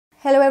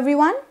Hello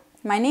everyone,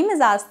 my name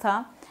is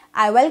Aastha.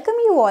 I welcome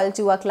you all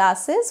to our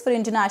classes for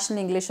International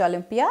English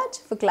Olympiad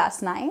for class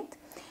 9th.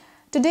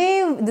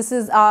 Today this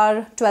is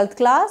our 12th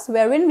class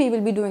wherein we will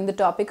be doing the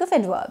topic of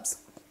adverbs.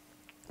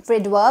 For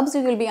adverbs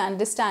we will be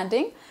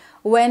understanding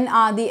when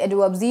are the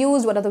adverbs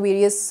used, what are the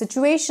various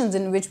situations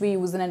in which we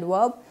use an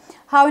adverb,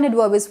 how an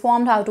adverb is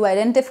formed, how to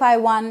identify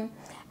one,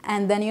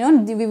 and then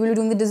we will be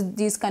doing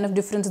these kind of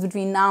differences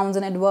between nouns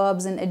and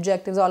adverbs and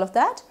adjectives, all of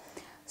that.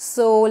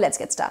 So let's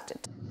get started.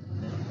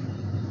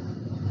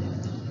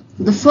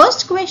 The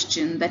first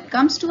question that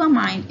comes to our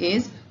mind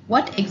is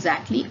what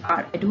exactly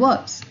are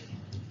adverbs?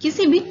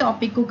 किसी भी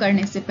topic को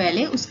करने से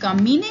पहले उसका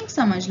meaning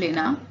समझ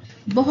लेना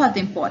बहुत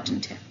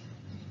इम्पोर्टेंट है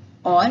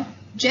और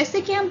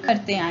जैसे कि हम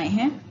करते आए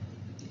हैं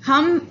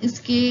हम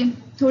इसके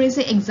थोड़े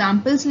से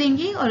एग्जाम्पल्स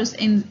लेंगे और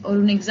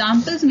उन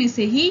एग्जाम्पल्स में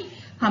से ही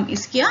हम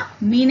इसका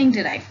मीनिंग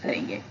डिराइव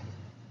करेंगे.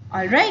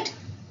 ऑलराइट,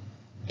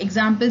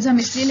 एग्जाम्पल्स हम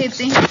इसलिए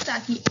लेते हैं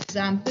ताकि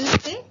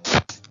एग्जाम्पल्स से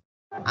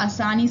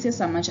आसानी से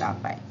समझ आ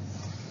पाए.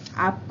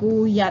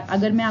 आपको याद,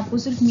 अगर मैं आपको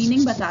सिर्फ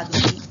मीनिंग बता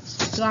दूंगी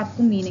तो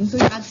आपको मीनिंग तो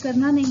याद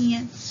करना नहीं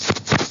है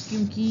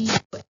क्योंकि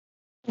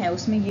है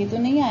उसमें ये तो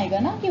नहीं आएगा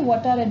ना कि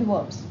व्हाट आर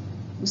एडवर्ब्स.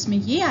 उसमें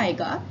ये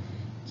आएगा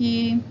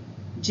कि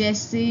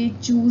जैसे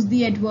चूज द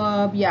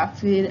एडवर्ब या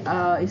फिर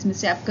इसमें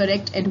से आप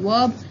करेक्ट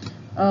एडवर्ब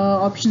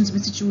ऑप्शंस में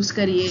से चूज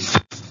करिए.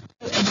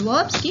 तो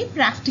एडवर्ब्स के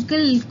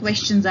प्रैक्टिकल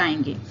क्वेश्चंस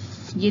आएंगे.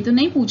 ये तो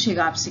नहीं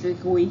पूछेगा आपसे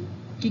कोई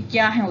कि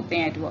क्या है होते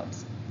हैं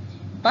एडवर्ब्स,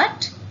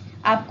 बट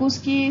आपको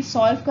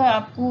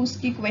आपको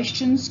उसके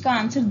क्वेश्चंस का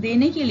आंसर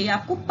देने के लिए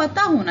आपको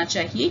पता होना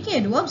चाहिए कि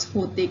एडवर्ब्स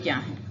होते क्या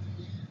हैं.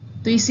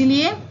 तो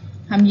इसीलिए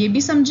हम ये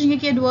भी समझेंगे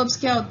कि एडवर्ब्स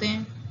क्या होते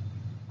हैं,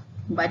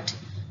 but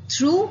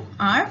through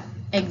our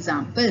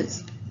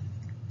examples.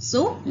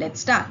 So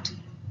let's start.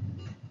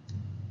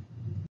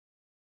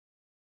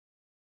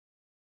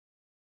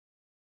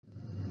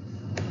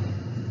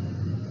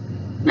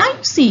 Now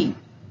you see,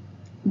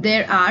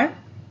 there's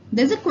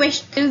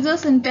a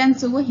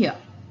sentence over here.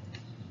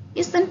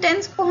 इस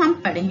सेंटेंस को हम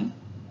पढ़ें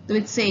तो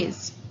it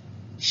says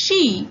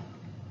she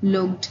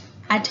looked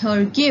at her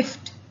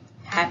gift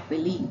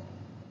happily.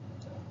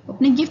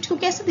 अपने गिफ्ट को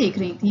कैसे देख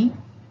रही थी?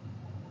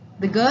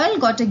 The girl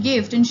got a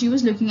gift and she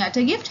was looking at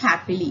her gift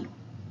happily.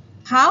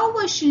 How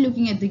was she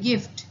looking at the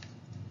gift?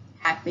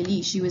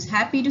 Happily. She was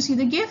happy to see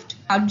the gift.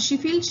 How did she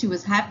feel? She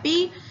was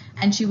happy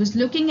and she was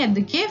looking at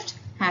the gift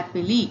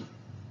happily.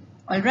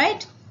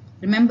 Alright?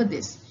 Remember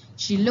this.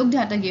 She looked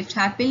at a gift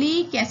happily.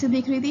 कैसे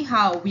देख रही थी?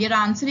 How? We are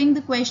answering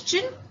the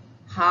question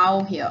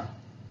how here.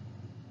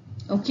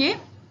 Okay?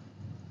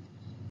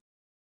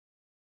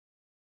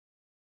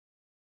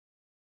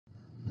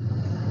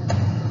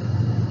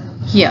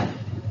 Here.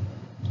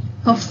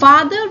 Her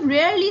father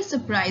rarely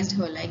surprised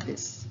her like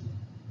this.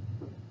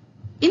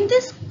 In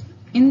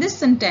this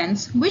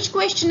sentence, which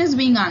question is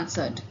being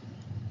answered?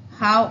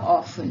 How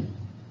often?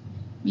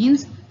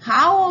 Means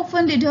how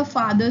often did her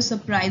father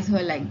surprise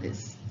her like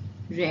this?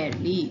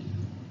 Rarely.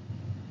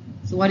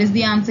 So what is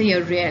the answer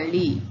here?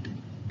 Rarely.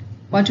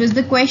 What was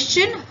the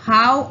question?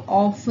 How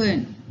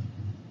often?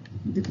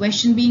 The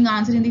question being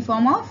answered in the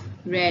form of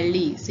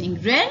rarely. Saying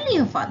rarely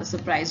her father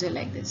surprised her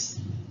like this.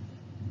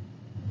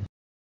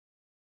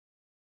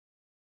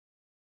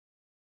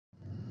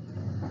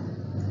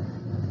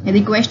 And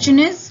the question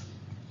is,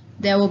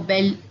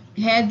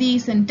 here the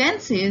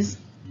sentence is,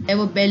 there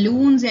were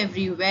balloons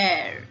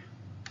everywhere.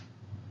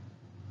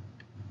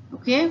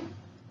 Okay?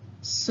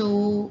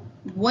 So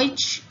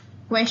which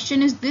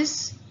question is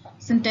this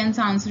sentence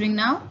answering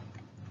now?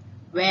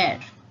 Where?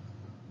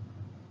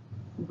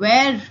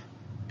 Where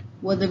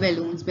were the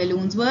balloons?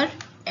 Balloons were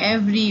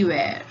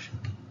everywhere.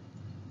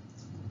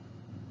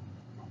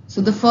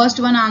 So the first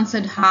one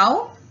answered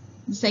how,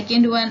 the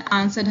second one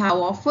answered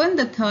how often,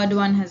 the third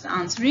one is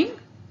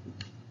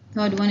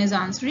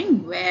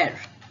answering where.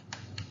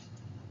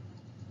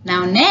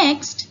 Now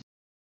next,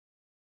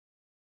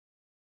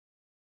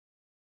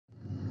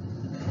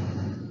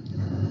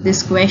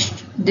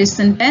 this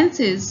sentence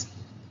is,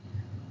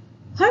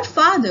 her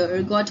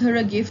father got her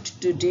a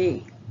gift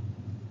today.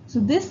 So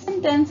this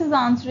sentence is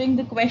answering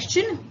the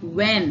question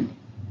when.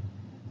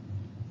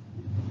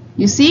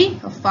 You see,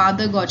 her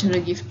father got her a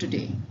gift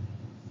today.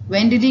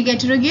 When did he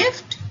get her a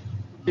gift?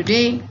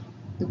 Today.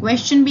 The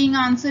question being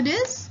answered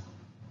is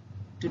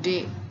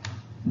today.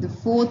 The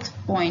fourth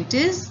point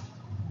is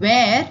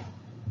when,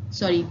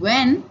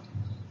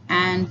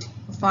 and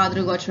her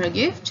father got her a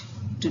gift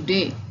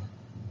today.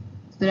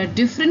 There are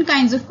different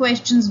kinds of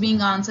questions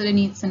being answered in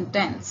each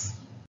sentence.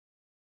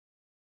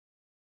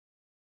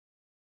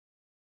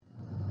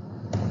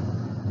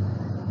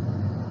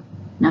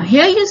 Now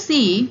here you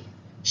see,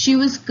 she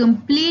was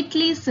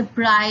completely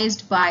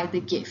surprised by the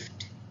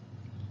gift.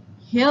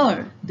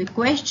 Here the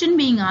question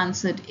being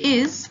answered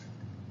is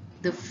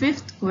the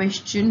fifth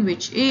question,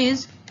 which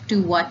is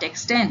to what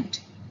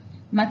extent.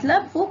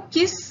 मतलब वो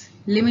किस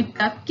limit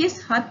तक,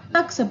 किस हद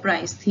तक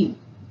surprise थी.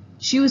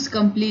 She was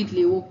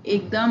completely, वो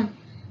एकदम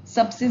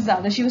सबसे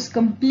ज़्यादा, she was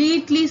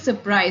completely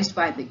surprised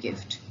by the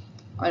gift.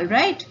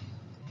 Alright?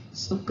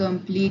 So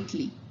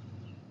completely.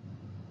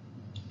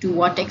 To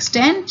what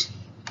extent?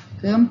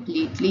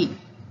 Completely.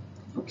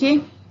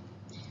 Okay.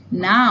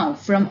 Now,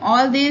 from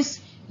all this,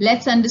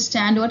 let's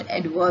understand what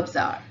adverbs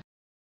are.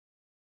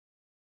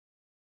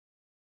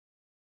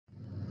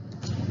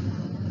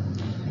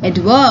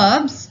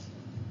 Adverbs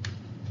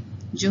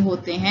जो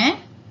होते हैं,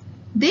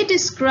 they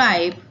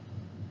describe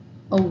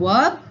a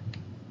verb,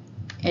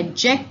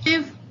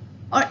 adjective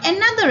or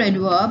another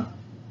adverb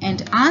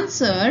and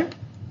answer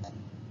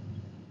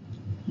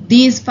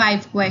these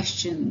 5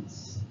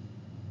 questions.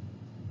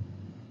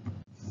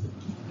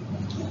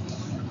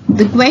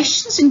 The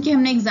questions जिनके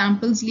हमने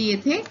examples लिए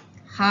थे,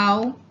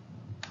 how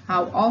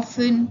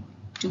often,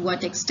 to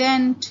what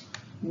extent,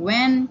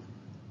 when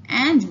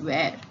and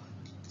where.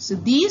 So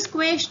these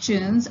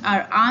questions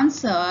are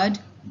answered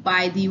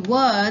by the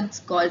words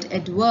called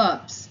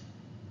adverbs.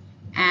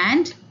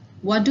 And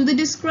what do they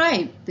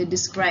describe? They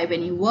describe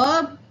any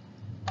verb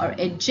or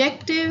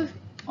adjective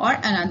or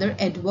another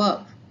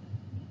adverb.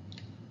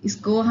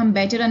 इसको हम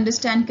better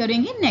understand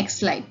करेंगे next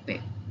slide पे.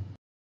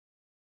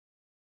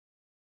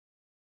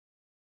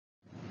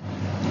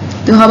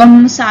 तो अब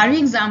हम सारे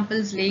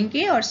examples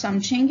लेंगे और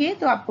समझेंगे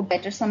तो आपको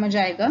better समझ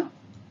आएगा.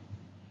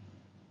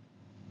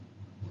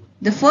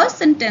 The first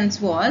sentence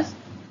was,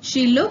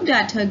 she looked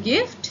at her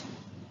gift.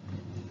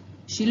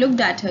 She looked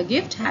at her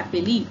gift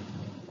happily.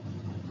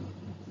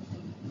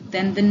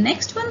 Then the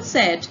next one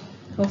said,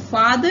 her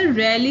father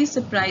rarely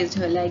surprised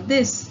her like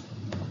this.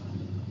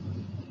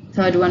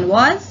 Third one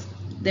was,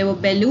 there were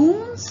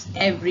balloons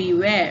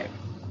everywhere.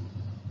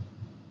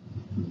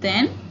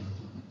 Then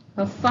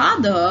her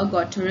father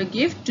got her a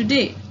gift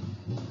today.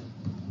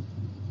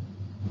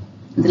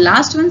 The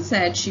last one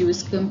said she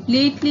was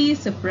completely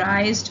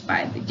surprised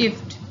by the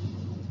gift.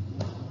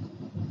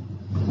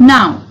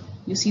 Now,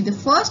 you see the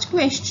first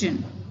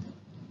question.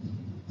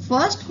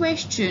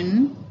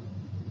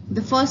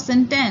 The first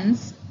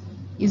sentence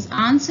is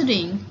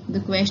answering the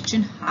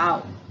question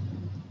how.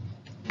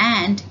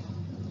 And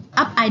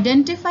आप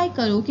identify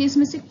करो कि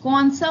इसमें से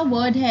कौन सा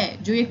word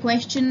है जो ये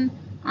question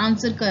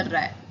answer कर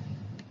रहा है.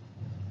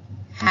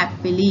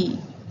 Happily.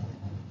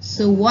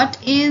 So what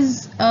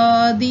is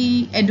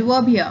the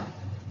adverb here?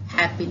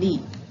 Happily.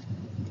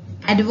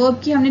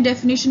 Adverb की हमने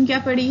definition क्या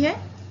पढ़ी है?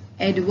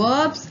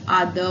 Adverbs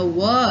are the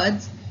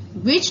words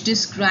which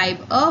describe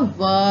a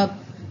verb,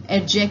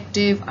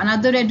 adjective,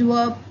 another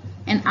adverb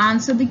and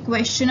answer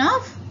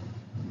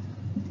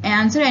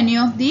any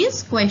of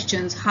these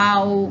questions.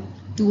 How,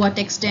 to what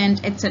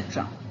extent,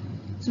 etc.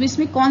 So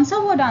इसमें कौन सा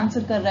word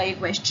answer कर रहा है ये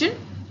question?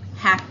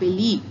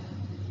 Happily.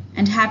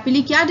 And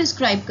happily क्या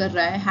describe कर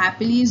रहा है?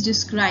 Happily is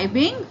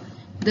describing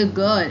the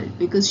girl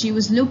because she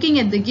was looking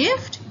at the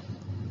gift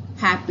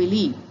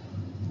happily.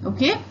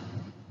 Okay.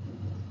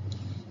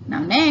 Now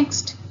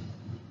next,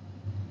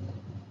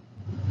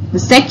 the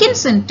second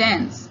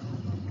sentence,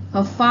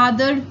 her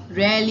father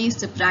rarely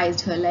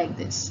surprised her like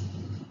this.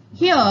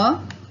 Here,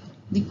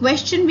 the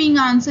question being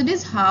answered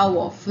is how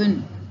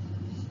often.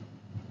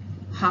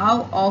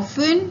 How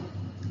often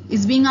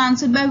is being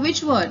answered by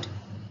which word?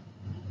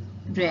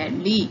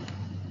 Rarely.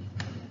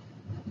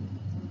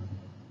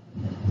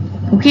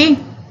 Okay.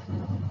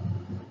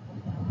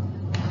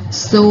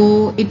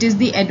 So it is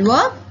the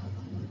adverb.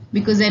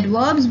 Because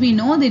adverbs, we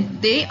know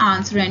that they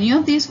answer any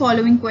of these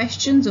following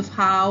questions of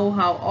how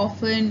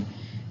often,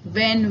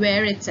 when,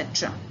 where,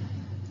 etc.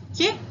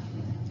 Okay.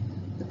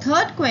 The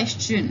third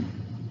question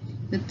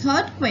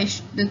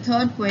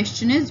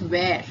is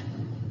where.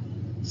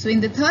 So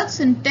in the third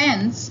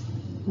sentence,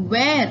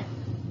 where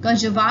का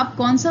जवाब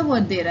कौन सा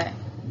word दे रहा है?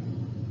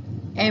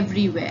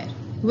 Everywhere.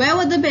 Where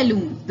were the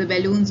balloons? The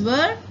balloons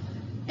were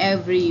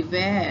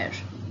everywhere.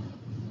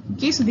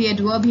 Okay, so the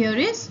adverb here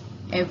is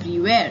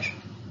everywhere.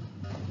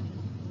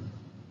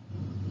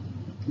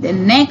 The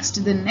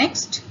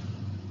next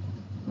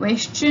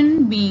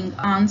question being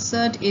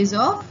answered is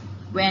of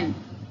when.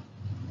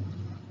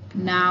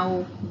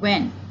 Now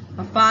when.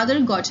 Her father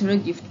got her a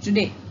gift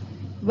today.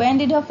 When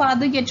did her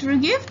father get her a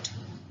gift?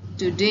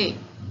 Today.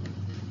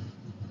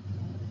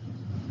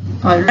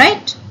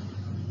 Alright.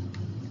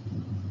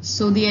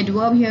 So the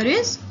adverb here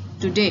is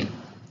today.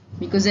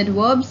 Because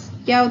adverbs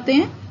क्या होते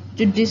हैं?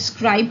 जो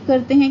describe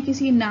करते हैं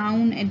किसी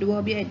noun,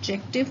 adverb या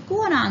adjective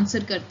को और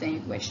answer करते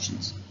हैं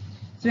questions.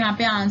 तो यहाँ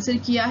पे आंसर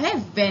किया है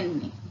when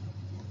ने.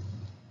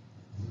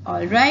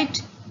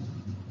 Alright.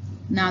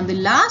 Now the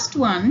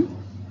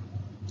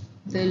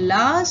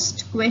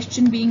last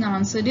question being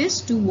answered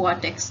is to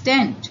what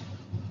extent.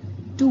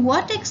 To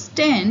what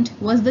extent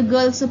was the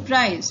girl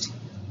surprised?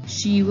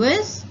 She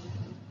was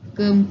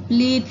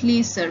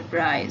completely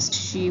surprised.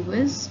 She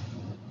was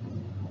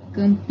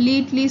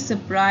completely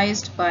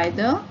surprised by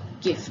the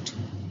gift.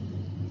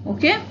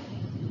 Okay.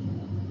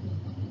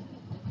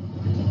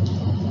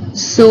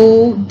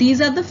 So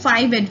these are the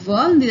 5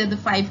 adverbs. These are the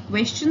 5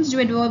 questions जो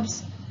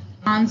adverbs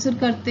answer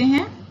करते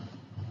हैं.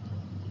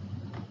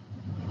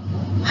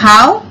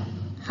 How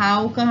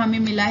का हमें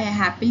मिला है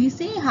happily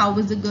से. How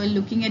was the girl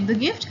looking at the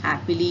gift?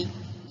 Happily.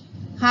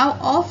 How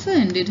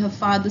often did her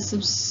father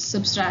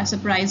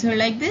surprise her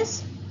like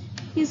this?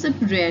 He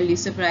rarely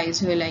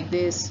surprised her like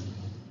this.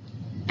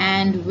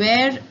 And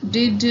where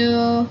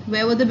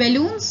were the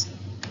balloons?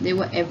 They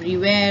were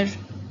everywhere.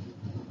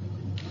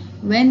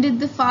 When did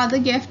the father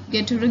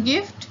get her a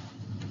gift?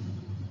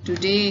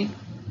 Today.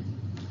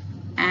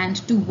 And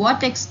to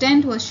what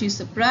extent was she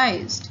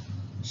surprised?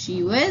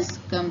 She was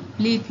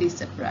completely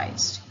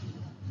surprised.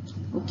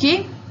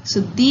 Okay, so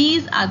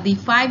these are the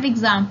 5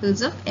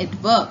 examples of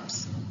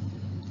adverbs.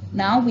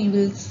 Now we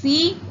will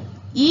see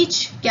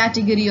each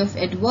category of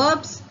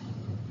adverbs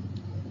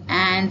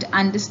and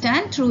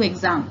understand through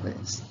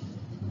examples.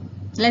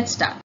 Let's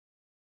start.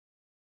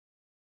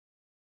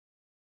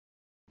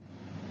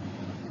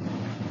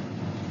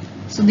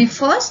 So the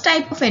first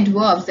type of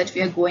adverbs that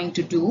we are going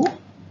to do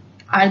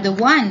are the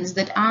ones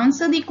that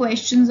answer the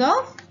questions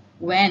of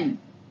when.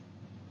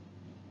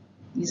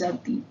 These are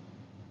the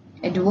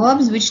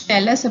adverbs which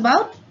tell us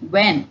about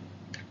when.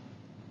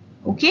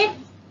 Okay,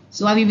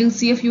 so we will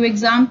see a few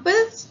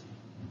examples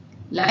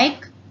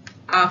like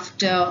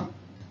after,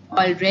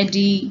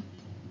 already,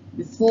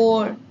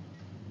 before,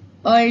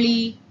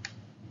 early,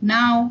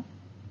 now.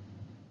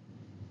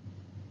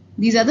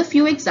 These are the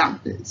few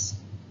examples.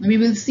 We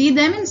will see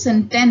them in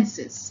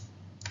sentences.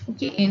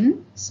 Okay,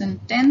 in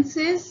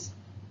sentences.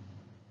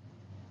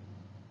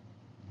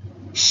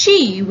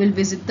 She will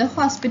visit the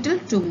hospital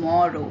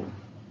tomorrow.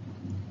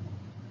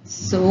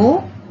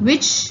 So,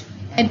 which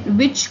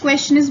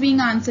question is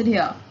being answered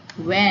here?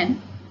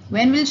 When?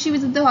 When will she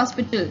visit the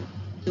hospital?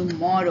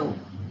 Tomorrow.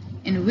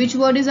 And which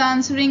word is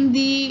answering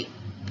the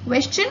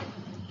question?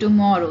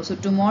 Tomorrow. So,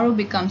 tomorrow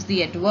becomes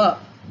the adverb.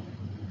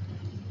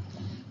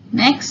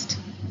 Next,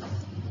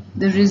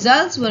 the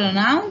results were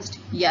announced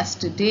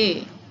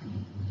yesterday.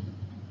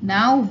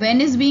 Now,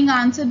 when is being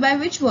answered by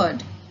which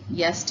word?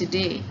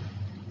 Yesterday.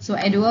 So,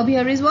 adverb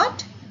here is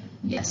what?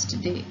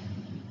 Yesterday.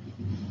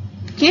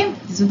 Okay,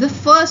 so the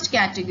first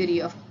category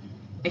of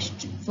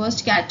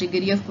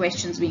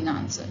questions being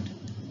answered.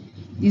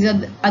 These are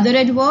the other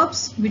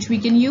adverbs which we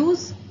can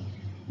use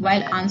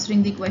while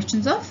answering the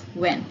questions of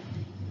when.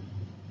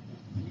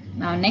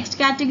 Now, next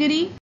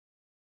category.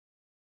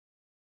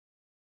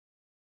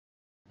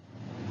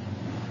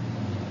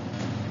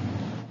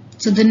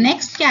 So, the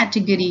next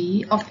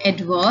category of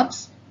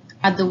adverbs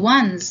are the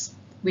ones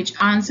which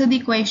answer the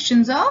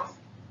questions of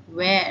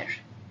where.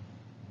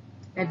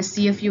 Let us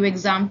see a few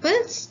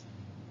examples.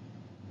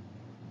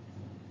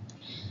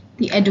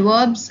 The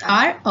adverbs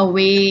are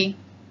away,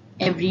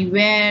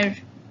 everywhere,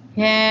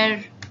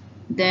 here,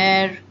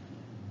 there,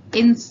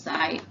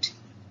 inside.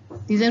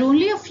 These are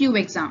only a few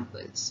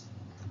examples.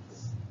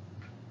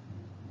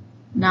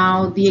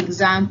 Now the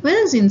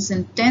examples in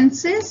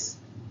sentences,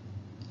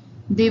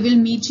 they will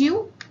meet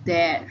you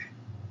there.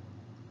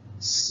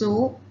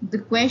 So the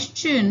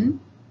question,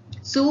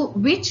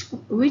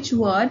 which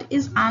word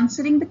is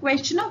answering the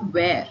question of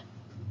where?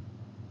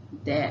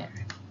 There.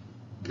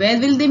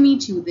 Where will they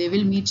meet you? They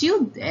will meet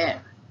you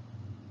there.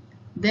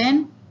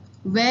 Then,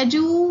 where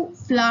do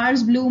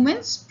flowers bloom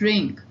in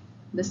spring?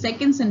 The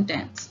second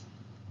sentence.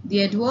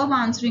 The adverb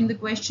answering the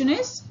question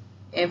is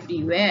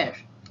everywhere.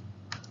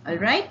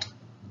 Alright?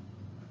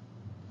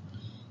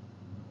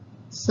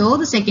 So,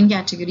 the second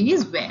category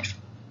is where.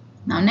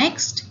 Now,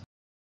 next.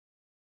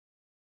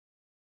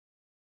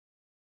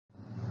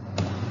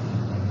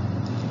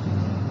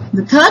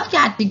 The third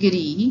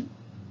category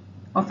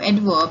of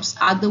adverbs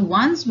are the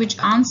ones which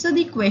answer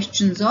the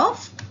questions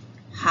of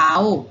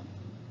how.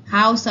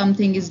 How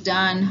something is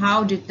done,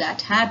 how did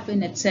that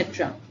happen,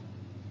 etc.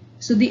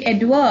 So the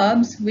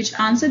adverbs which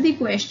answer the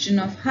question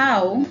of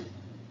how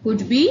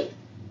could be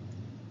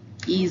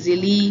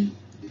easily,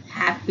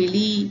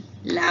 happily,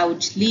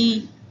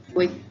 loudly,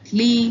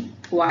 quickly,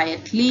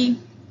 quietly.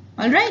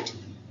 Alright?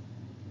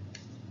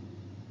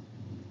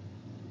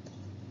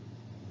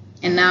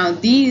 And now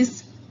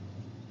these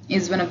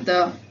is one of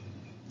the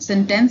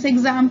sentence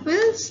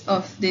examples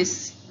of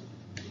this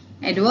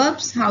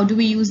adverbs. How do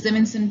we use them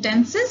in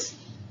sentences?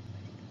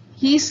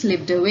 He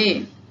slipped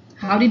away.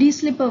 How did he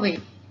slip away?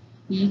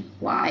 He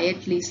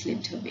quietly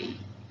slipped away.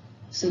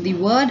 So the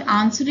word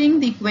answering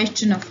the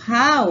question of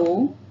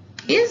how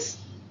is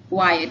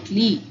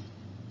quietly.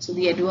 So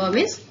the adverb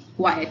is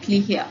quietly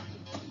here.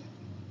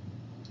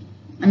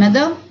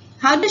 Another,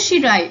 how does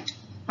she write?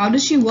 How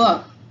does she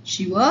work?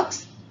 She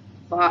works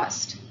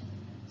fast.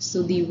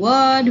 So the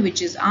word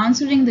which is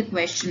answering the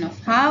question of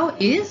how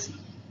is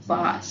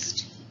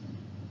fast.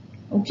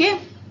 Okay,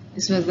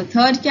 this was the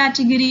third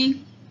category.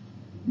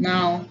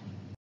 Now,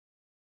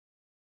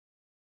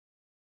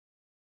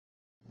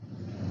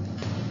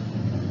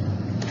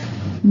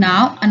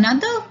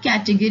 another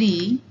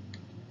category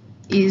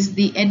is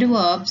the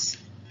adverbs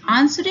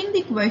answering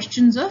the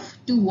questions of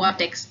to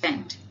what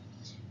extent.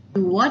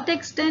 To what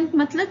extent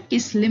मतलब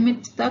किस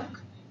limit तक,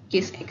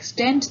 किस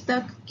extent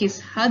तक,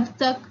 किस हद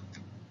तक,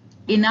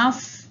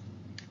 enough,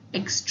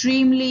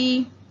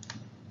 extremely,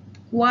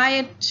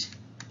 quiet,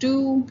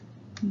 to,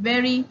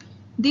 very.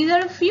 These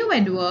are a few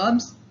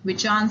adverbs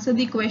which answer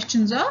the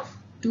questions of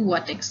to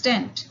what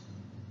extent.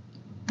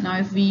 Now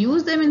if we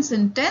use them in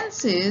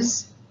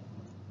sentences,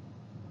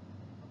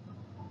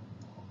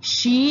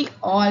 she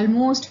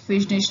almost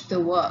finished the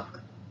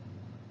work.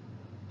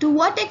 To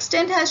what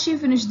extent has she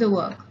finished the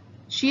work?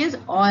 She has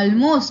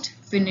almost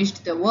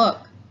finished the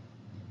work.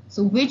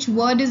 So which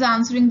word is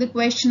answering the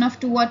question of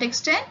to what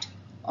extent?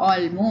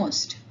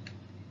 Almost.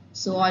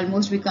 So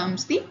almost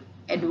becomes the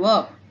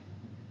adverb.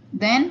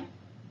 Then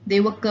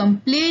they were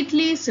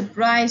completely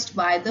surprised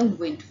by the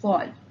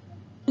windfall.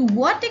 To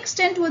what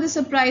extent were they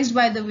surprised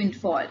by the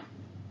windfall?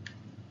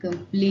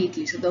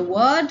 Completely. So the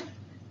word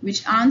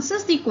which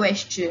answers the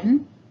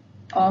question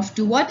of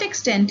to what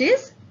extent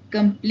is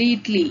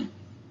completely.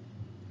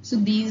 So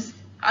this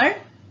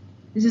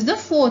is the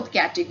fourth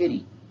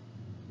category.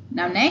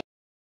 Now next.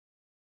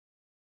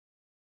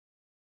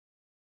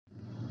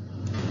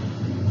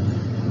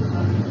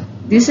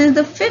 This is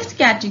the fifth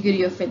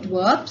category of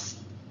adverbs,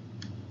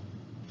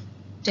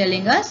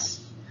 telling us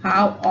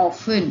how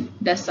often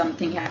does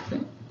something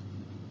happen.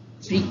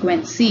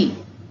 Frequency.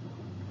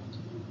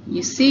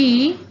 You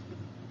see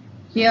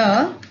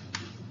here,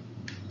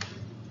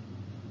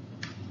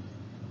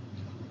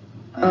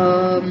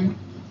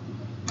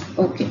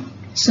 okay.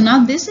 So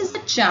now this is the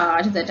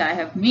chart that I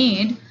have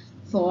made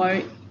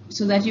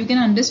so that you can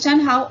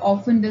understand how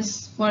often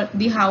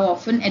how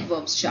often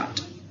adverbs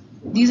chart.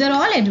 These are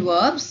all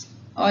adverbs,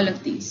 all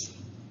of these.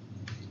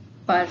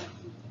 पर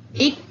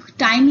एक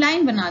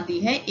timeline बना दी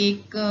है,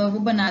 एक वो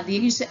बना दी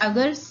है जिससे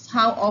अगर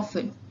how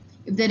often,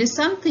 if there is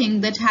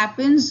something that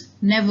happens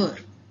never,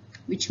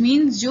 which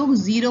means जो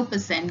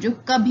 0%, जो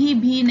कभी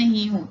भी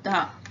नहीं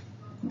होता,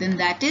 then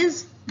that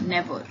is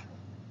never.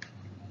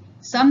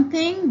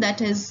 Something that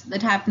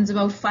happens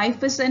about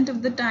 5%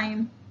 of the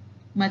time,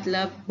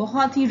 मतलब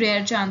बहुत ही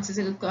rare chances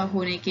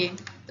होने के,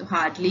 तो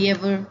hardly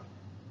ever.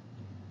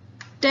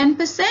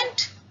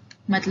 10%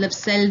 मतलब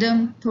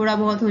seldom, थोड़ा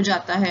बहुत हो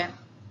जाता है,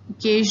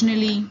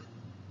 occasionally.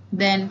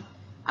 Then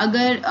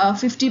अगर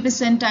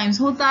 50% times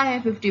होता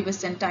है,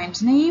 50%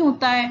 times नहीं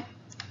होता है,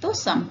 तो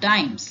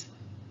sometimes.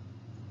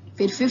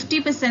 फिर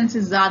 50%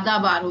 से ज़्यादा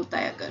बार होता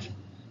है अगर,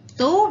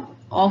 तो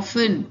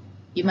often,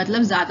 ये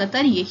मतलब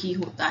ज़्यादातर यही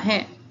होता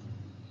है.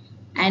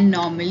 And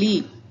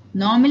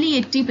normally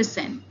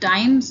 80%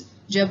 times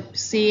जब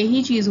से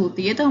यही चीज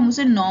होती है तो हम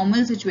उसे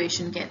normal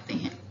situation कहते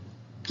हैं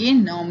कि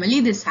normally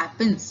this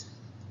happens.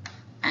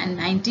 And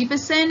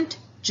 90%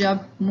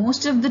 जब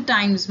most of the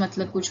times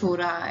मतलब कुछ हो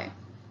रहा है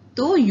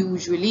तो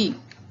usually.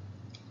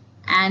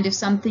 And if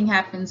something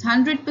happens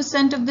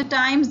 100% of the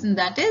times, then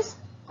that is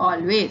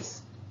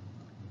always.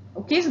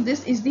 Okay, so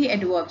this is the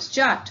adverbs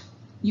chart.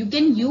 You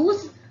can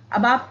use,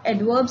 अब आप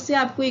adverbs से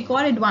आपको एक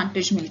और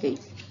advantage मिल गई.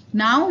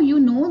 Now you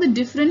know the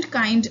different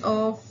kind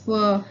of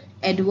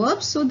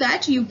adverbs so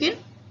that you can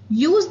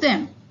use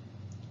them.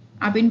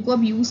 आप इनको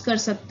अब use कर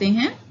सकते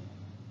हैं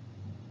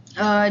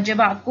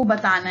जब आपको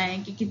बताना है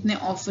कि कितने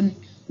often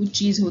कुछ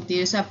चीज होती है.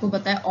 जैसे आपको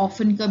पता है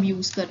often कब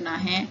use करना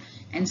है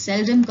and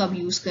seldom कब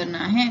use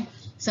करना है,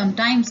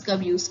 sometimes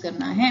कब use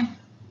करना है.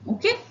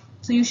 Okay,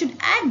 so you should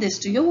add this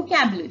to your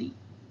vocabulary.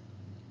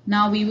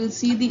 Now we will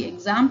see the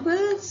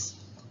examples.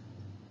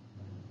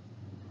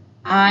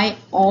 I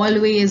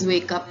always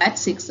wake up at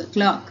 6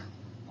 o'clock.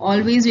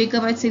 Always wake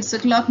up at 6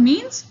 o'clock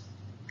means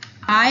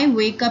I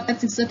wake up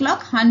at 6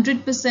 o'clock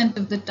 100%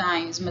 of the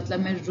times. मतलब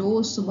मैं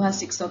रोज सुबह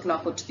 6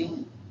 o'clock उठती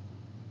हूँ.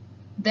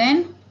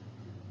 Then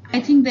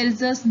I think there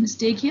is a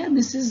mistake here.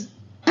 This is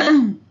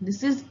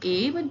this is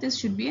A, but this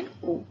should be an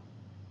O.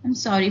 I'm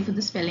sorry for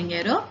the spelling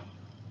error.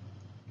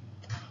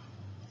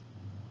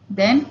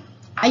 Then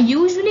I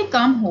usually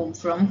come home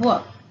from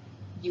work.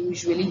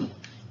 Usually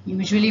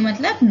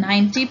मतलब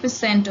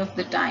 90% of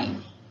the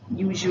time.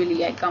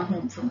 Usually I come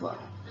home from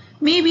work.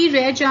 Maybe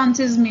rare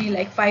chances में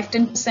like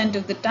 5-10%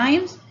 of the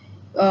times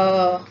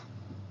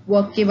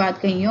work के बाद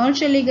कहीं और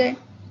चले गए.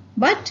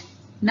 But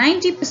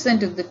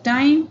 90% of the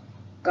time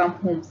come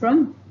home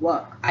from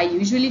work. I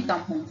usually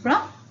come home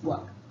from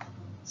work.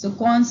 So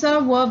कौन सा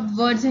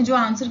words हैं जो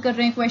answer कर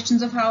रहे हैं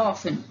questions of how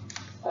often?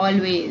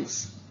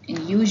 Always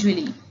and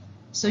usually.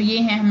 So ये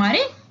हैं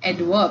हमारे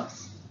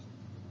adverbs.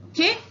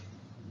 Okay.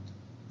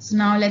 So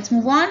now let's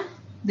move on.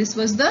 This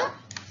was the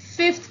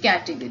fifth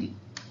category.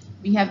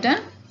 We have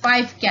done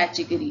 5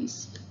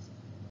 categories.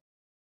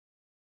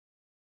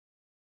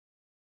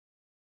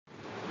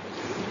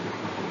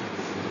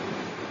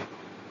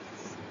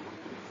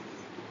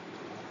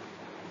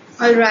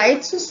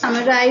 Alright, so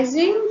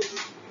summarizing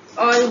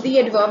all the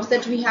adverbs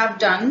that we have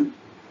done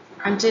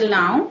until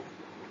now.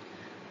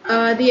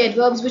 The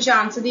adverbs which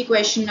answer the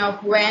question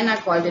of when are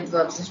called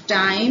adverbs of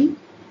time.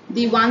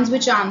 The ones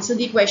which answer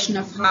the question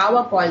of how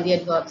are called the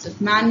adverbs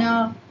of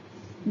manner.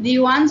 The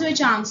ones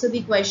which answer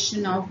the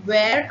question of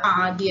where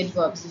are the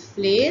adverbs of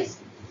place.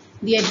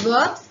 The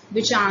adverbs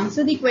which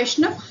answer the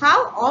question of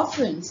how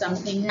often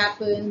something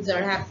happens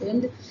or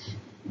happened,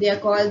 they are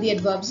called the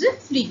adverbs of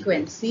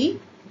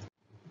frequency.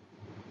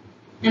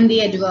 And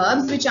the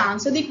adverbs which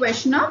answer the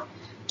question of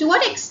to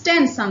what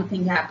extent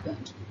something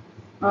happened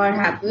or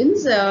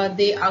happens,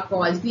 they are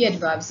called the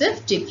adverbs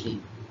of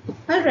degree.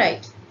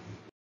 Alright.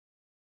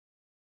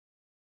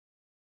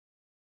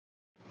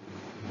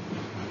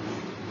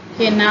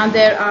 Okay, now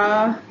there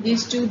are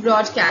these two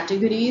broad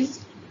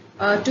categories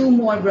two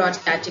more broad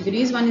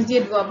categories. One is the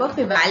adverb of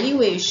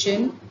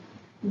evaluation.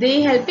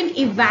 They help in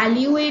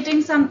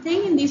evaluating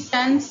something in the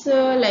sense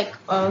through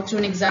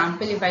an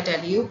example. If I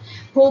tell you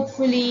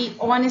hopefully,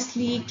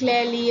 honestly,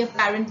 clearly,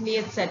 apparently,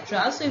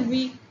 etc. So if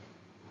we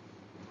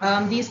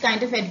these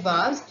kind of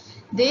adverbs,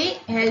 they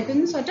help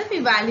in sort of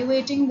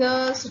evaluating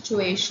the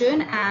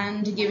situation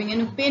and giving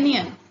an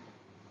opinion.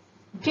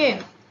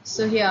 Okay,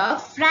 so here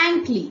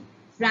frankly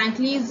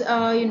is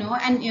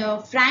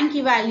frank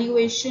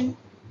evaluation,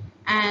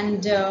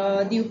 and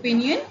the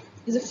opinion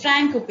is a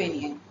frank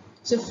opinion.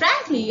 So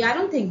frankly, I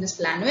don't think this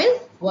plan will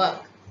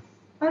work.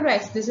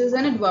 Alright, so this is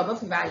an adverb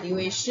of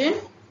evaluation.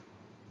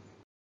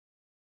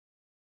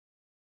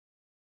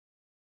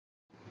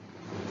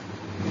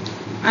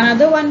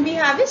 Another one we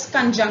have is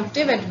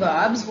conjunctive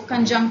adverbs.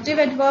 Conjunctive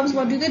adverbs,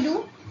 what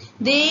do?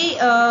 They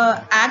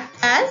act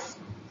as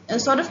a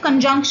sort of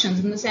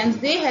conjunctions, in the sense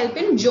they help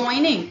in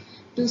joining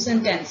two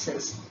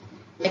sentences.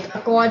 Like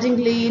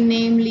accordingly,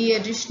 namely,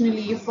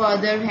 additionally,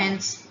 further,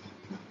 hence.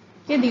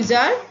 Okay, these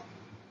are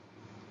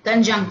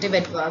conjunctive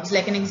adverbs.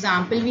 Like an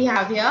example we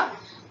have here.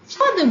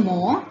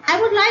 Furthermore,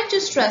 I would like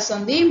to stress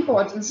on the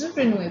importance of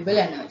renewable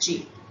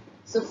energy.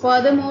 So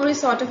furthermore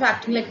is sort of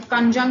acting like a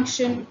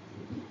conjunction.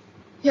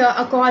 Here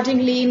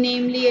accordingly,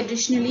 namely,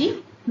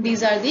 additionally,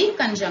 these are the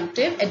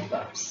conjunctive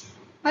adverbs.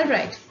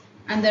 Alright,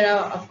 and there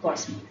are of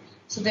course more.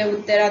 So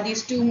there are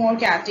these two more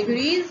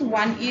categories.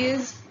 One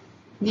is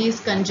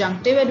these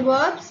conjunctive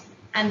adverbs,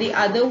 and the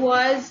other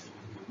was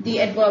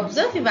the adverbs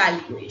of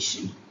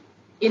evaluation,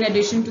 in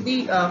addition to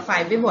the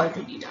 5 we've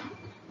already done.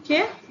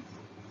 Okay.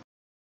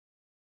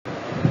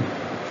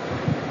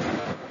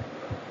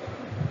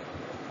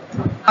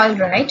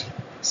 Alright,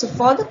 so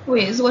for the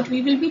quiz, what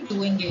we will be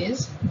doing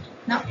is,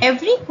 now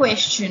every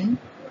question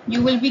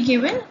you will be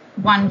given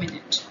 1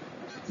 minute.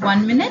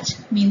 1 minute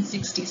means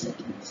 60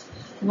 seconds.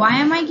 Why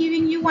am I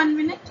giving you 1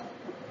 minute?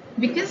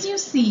 Because you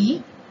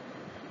see,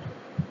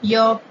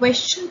 your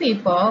question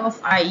paper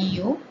of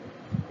IEO,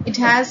 it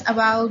has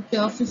about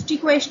 50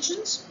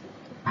 questions,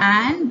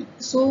 and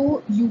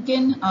so you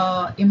can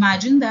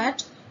imagine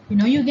that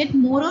you get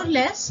more or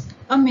less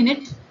a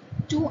minute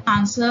to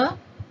answer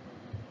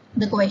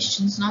the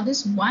questions. Now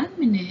this 1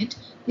 minute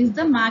is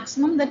the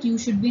maximum that you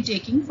should be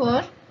taking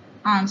for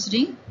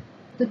answering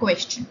the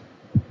question.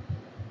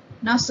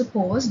 Now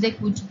suppose there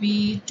could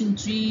be two,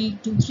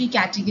 three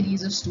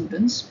categories of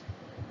students.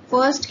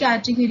 First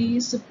category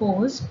is,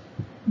 suppose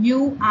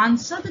you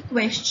answer the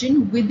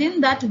question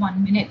within that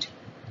 1 minute.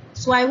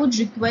 So I would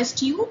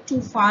request you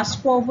to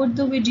fast forward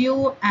the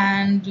video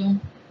and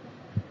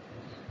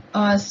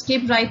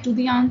skip right to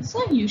the answer.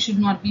 You should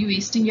not be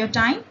wasting your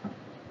time.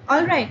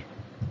 Alright.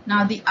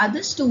 Now the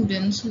other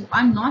students who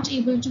are not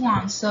able to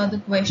answer the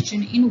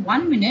question in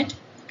 1 minute,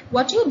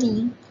 what you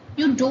do,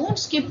 you don't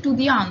skip to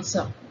the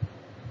answer.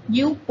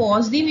 You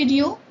pause the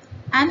video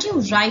and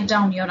you write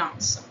down your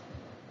answer.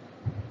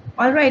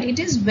 Alright, it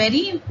is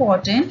very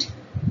important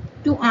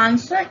to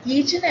answer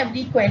each and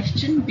every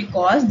question,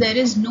 because there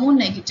is no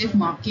negative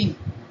marking.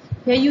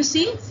 Here you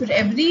see, for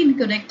every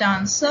incorrect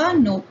answer,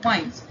 no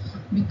points,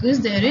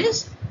 because there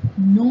is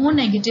no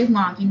negative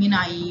marking in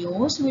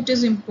IEO. So it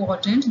is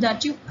important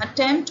that you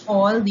attempt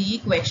all the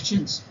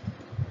questions.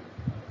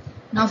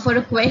 Now for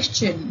a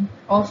question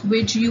of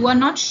which you are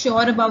not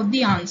sure about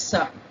the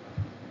answer,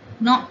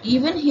 now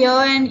even here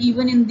and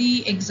even in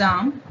the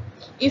exam,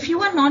 if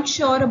you are not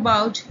sure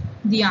about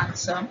the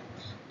answer,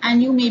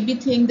 and you maybe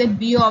think that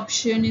B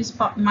option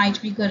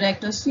might be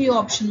correct or C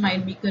option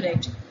might be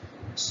correct,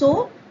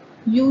 so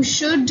you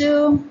should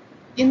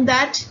in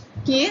that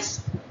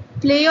case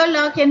play your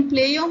luck and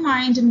play your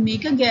mind and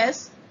make a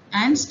guess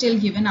and still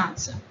give an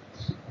answer,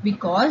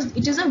 because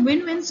it is a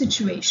win-win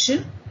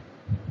situation.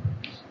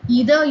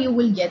 Either you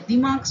will get the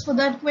marks for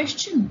that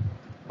question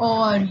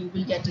or you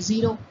will get a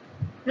 0,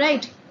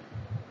 right?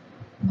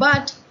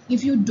 But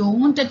if you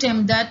don't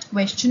attempt that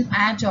question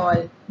at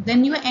all,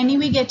 then you are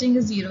anyway getting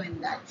a 0 in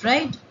that,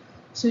 right?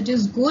 So it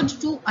is good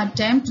to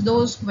attempt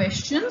those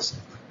questions,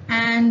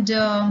 and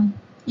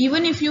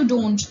even if you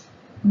don't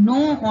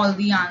know all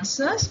the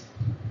answers,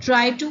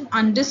 try to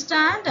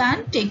understand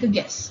and take a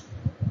guess.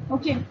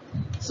 Okay,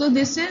 so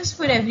this is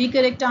for every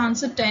correct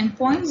answer 10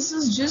 points. This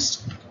is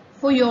just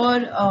for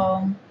your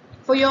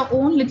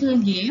own little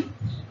game,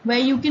 where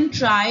you can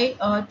try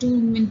to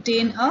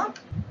maintain a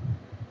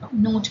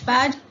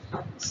notepad.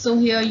 So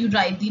here you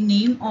write the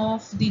name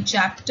of the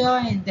chapter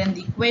and then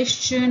the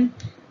question,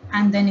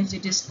 and then if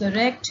it is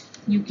correct,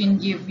 you can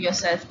give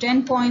yourself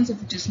 10 points.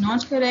 If it is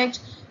not correct,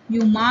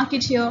 you mark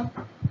it here.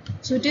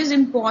 So it is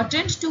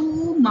important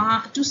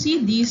to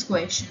see these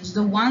questions.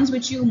 The ones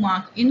which you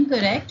mark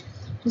incorrect,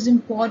 it is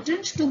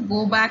important to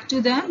go back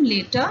to them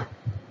later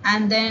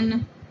and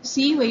then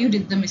see where you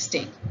did the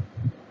mistake.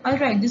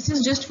 Alright, this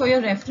is just for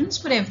your reference.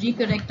 For every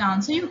correct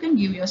answer, you can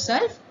give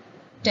yourself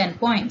 10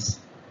 points.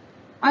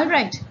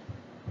 Alright,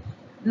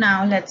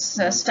 now let's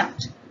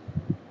start.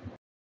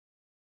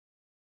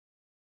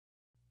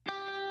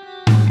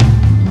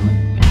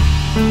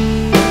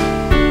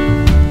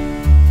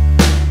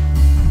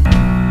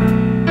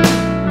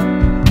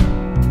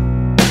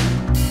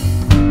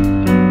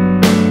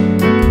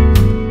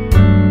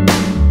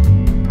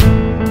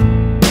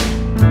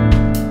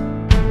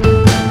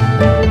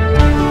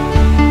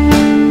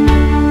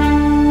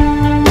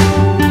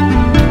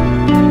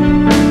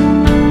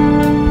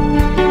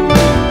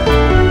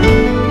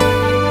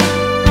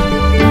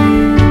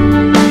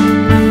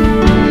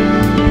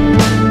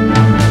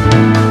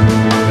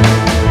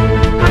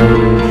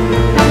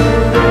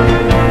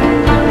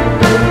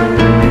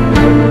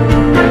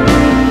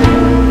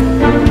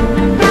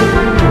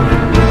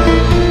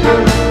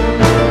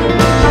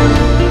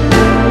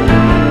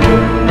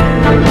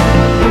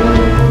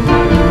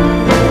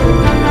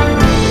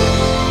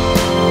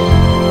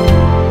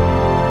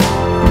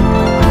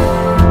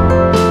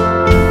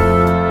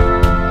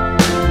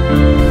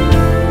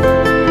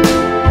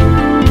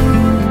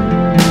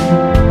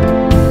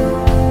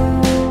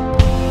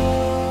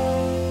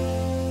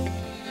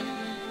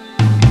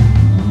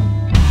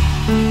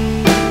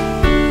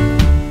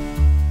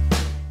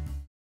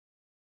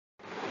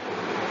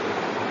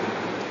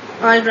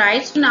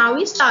 Alright, so now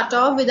we start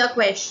off with our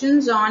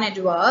questions on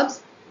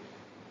adverbs.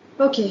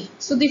 Okay,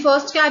 so the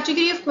first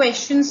category of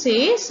questions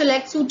say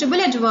select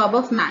suitable adverb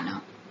of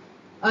manner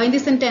in the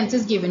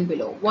sentences given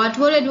below. What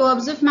were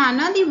adverbs of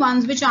manner? The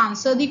ones which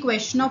answer the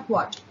question of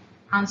what?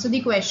 Answer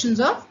the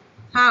questions of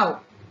how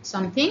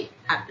something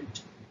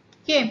happened.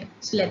 Okay,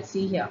 so let's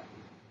see here.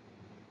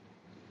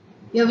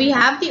 Here we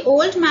have the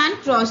old man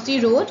crossed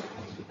the road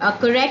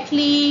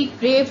correctly,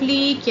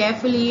 bravely,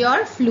 carefully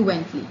or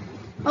fluently.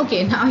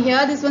 Okay, now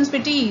here this one's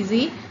pretty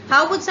easy.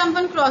 How would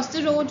someone cross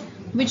the road?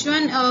 Which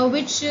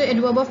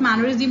adverb of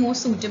manner is the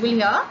most suitable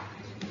here?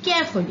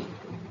 Carefully.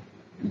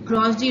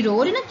 Cross the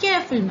road in a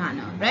careful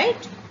manner,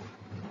 right?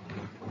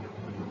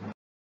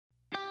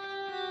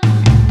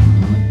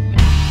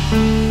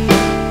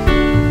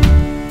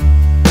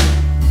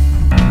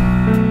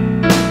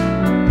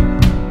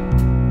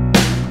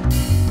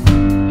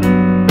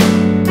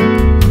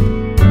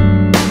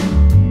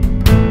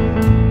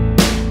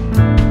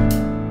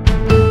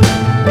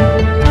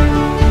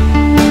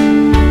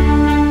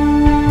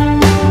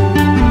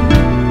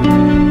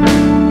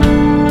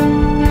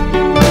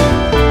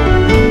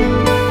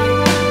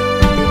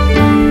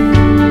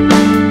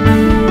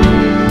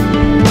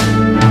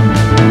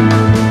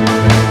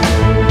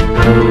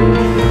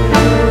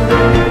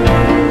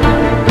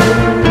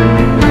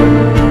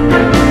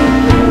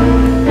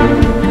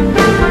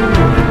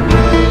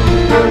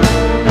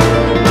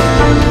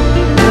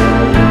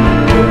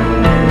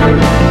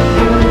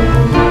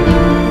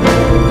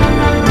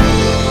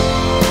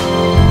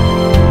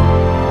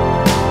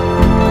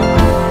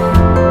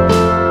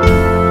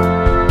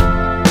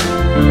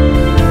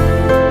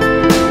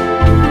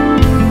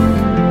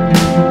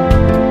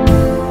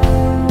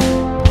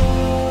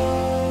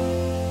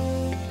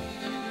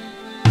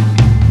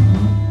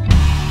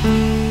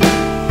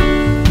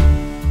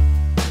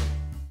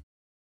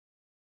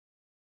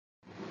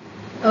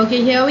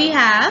 Okay, here we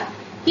have,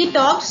 he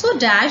talked so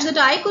dash that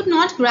I could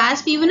not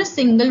grasp even a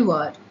single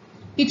word.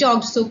 He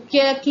talked so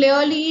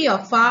clearly or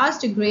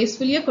fast or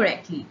gracefully or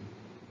correctly.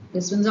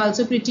 This one's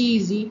also pretty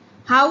easy.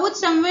 How would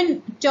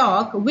someone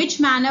talk? Which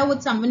manner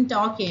would someone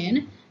talk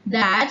in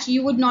that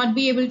you would not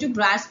be able to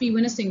grasp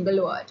even a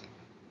single word?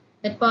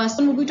 That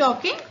person would be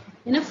talking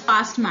in a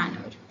fast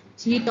manner.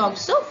 So he talked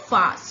so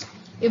fast.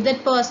 If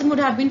that person would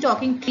have been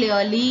talking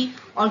clearly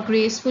or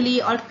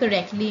gracefully or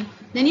correctly,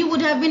 then you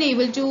would have been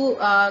able to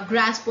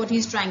grasp what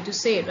he's trying to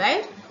say,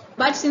 right?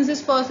 But since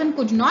this person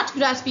could not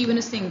grasp even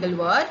a single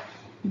word,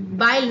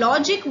 by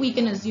logic we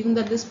can assume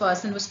that this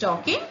person was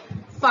talking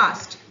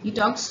fast. He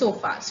talked so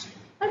fast.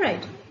 All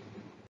right.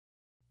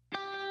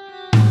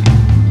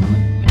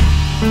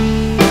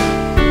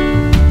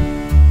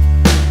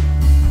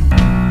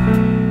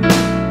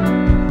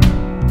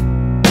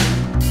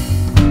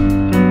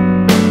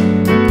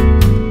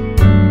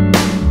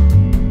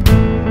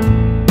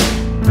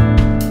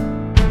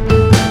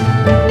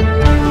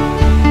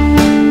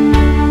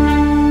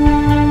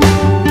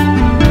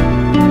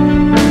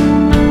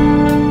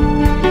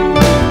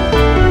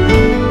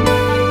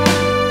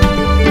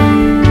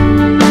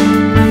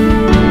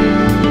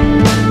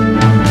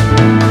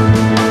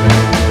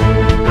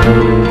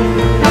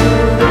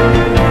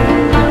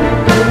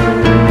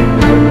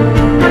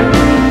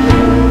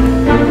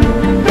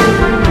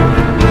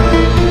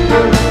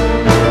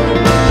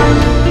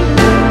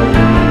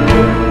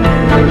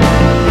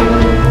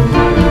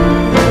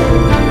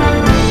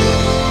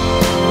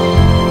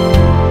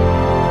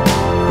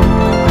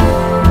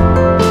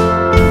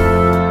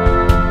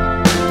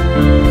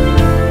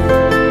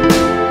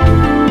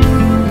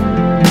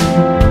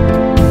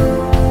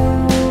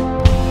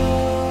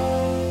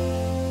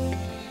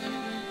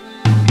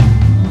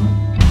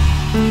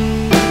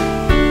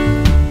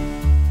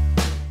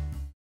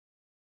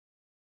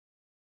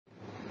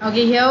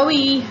 Okay, here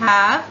we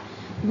have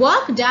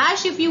work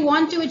dash if you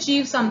want to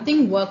achieve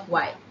something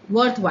worthwhile.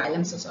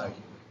 I'm so sorry.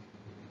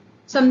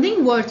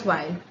 Something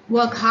worthwhile.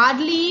 Work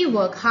hardly,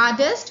 work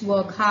hardest,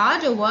 work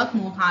hard or work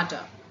more harder.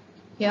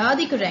 Here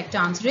the correct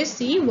answer is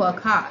C,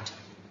 work hard.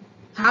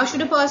 How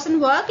should a person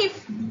work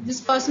if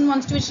this person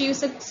wants to achieve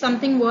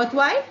something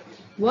worthwhile?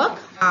 Work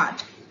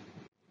hard.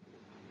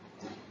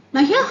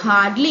 Now here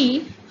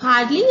hardly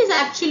is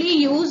actually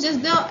used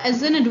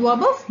as an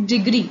adverb of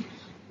degree,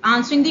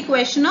 answering the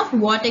question of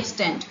what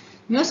extent.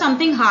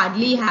 Something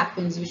hardly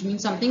happens, which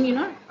means something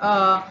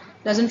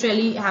doesn't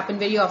really happen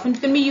very often.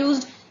 It can be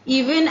used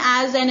even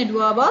as an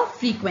adverb of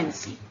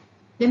frequency.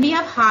 Then we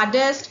have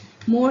hardest,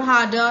 more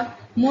harder.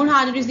 More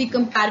harder is the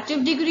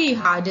comparative degree,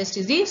 hardest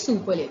is the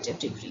superlative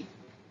degree.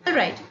 All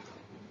right.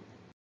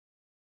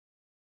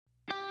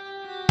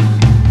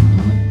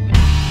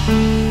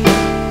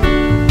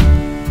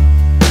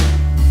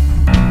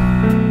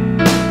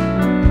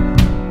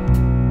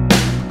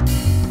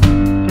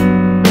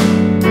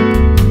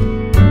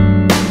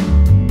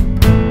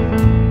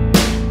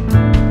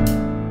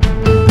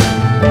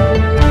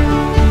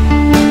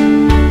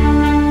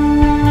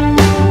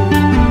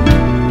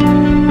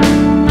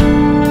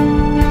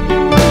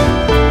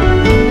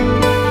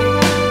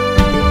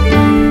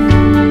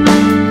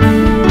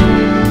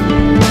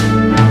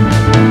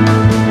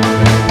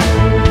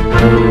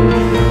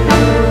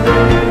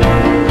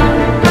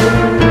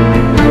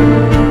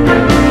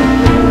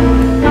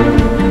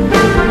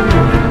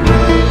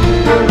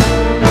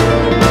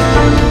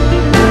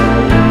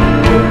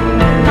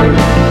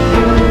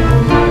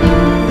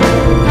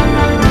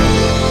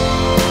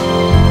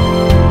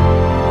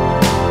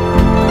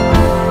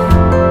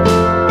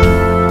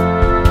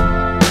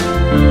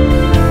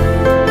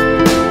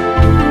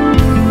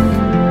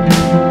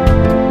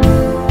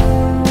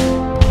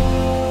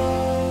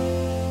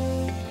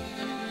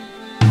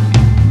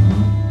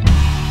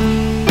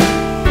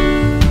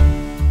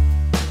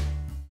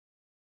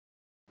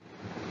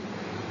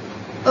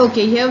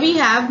 Okay, here we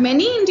have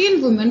many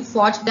Indian women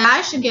fought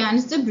dash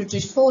against the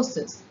British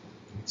forces.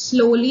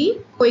 Slowly,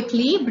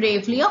 quickly,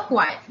 bravely or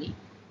quietly.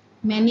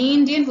 Many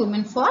Indian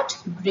women fought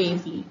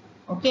bravely.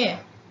 Okay.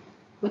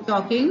 We're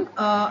talking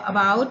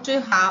about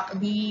how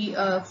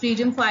the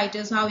freedom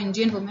fighters, how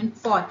Indian women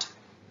fought.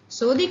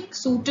 So the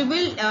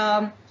suitable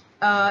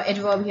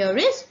adverb here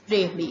is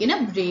bravely, in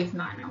a brave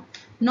manner.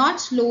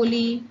 Not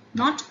slowly,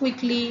 not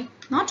quickly,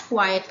 not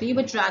quietly,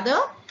 but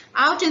rather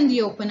out in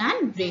the open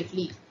and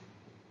bravely.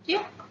 Okay.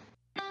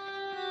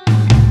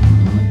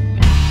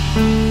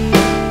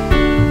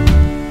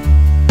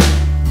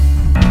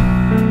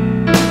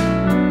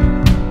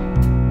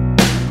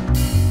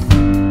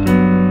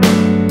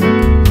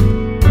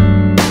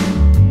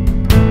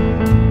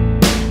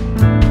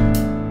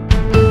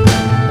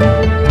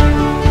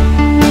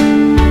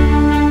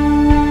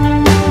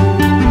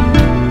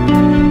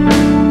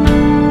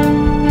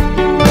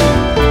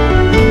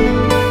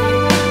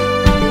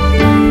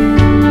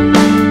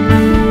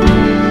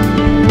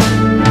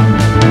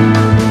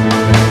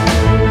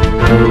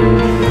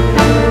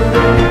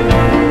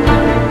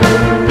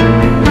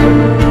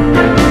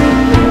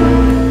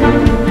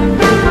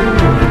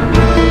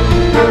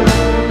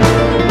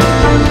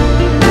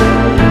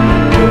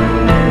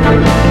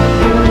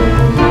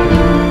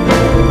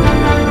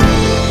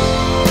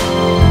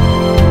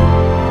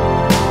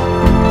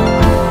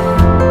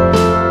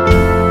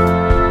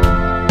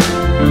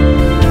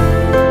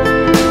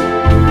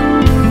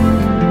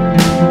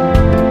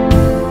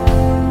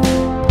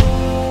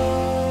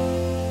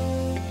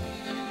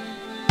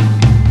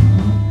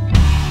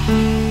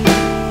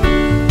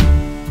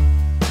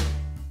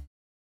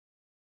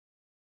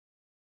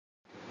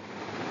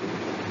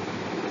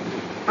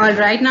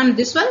 Alright, now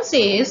this one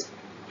says,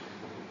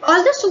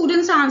 all the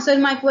students answered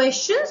my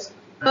questions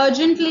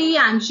urgently,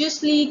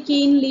 anxiously,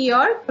 keenly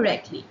or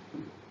correctly.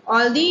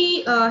 All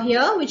the,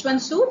 here, which one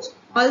suits?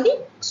 All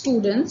the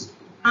students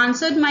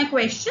answered my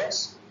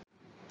questions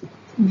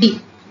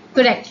B,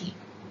 correctly.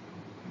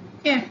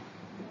 Okay.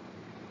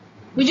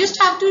 We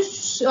just have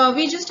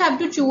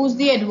to choose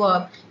the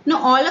adverb.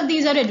 Now all of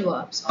these are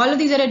adverbs. All of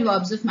these are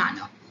adverbs of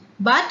manner.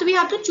 But we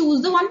have to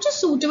choose the one which is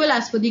suitable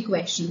as per the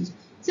questions.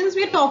 Since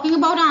we are talking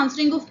about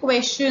answering of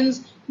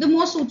questions, the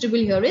most suitable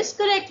here is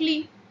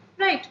correctly.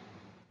 Right.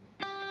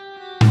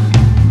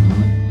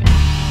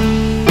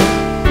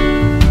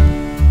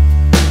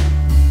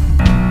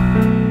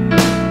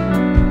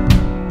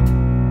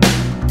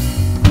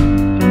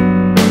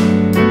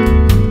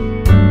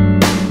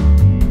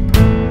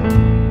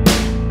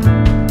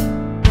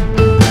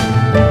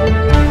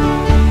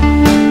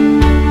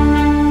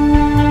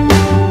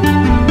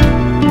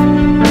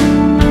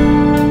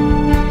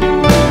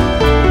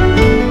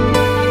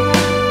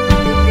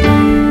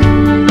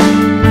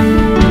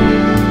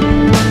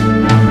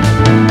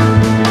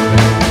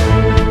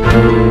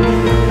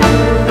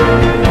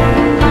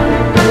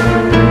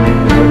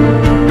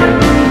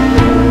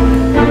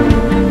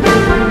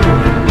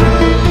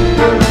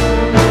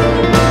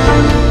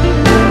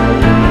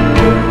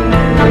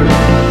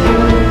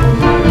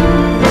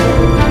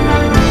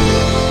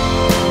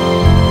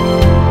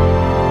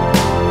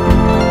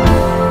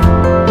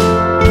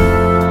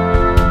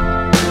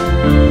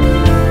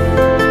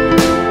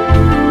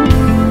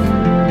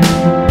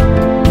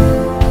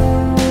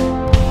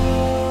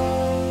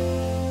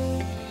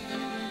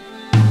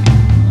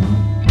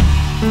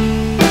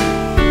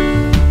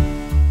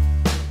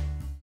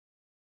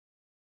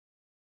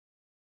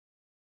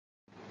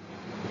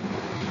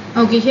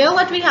 Okay, here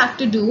what we have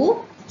to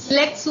do,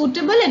 select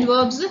suitable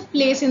adverbs of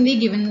place in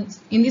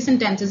the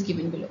sentences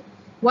given below.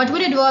 What were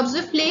adverbs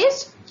of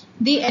place?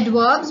 The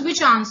adverbs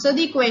which answer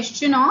the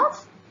question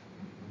of,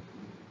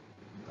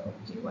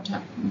 okay, what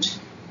happened?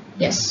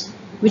 Yes,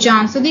 which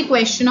answer the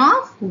question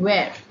of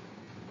where.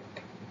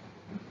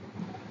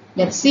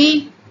 Let's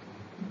see.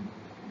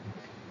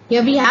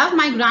 Here we have,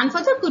 my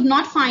grandfather could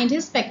not find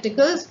his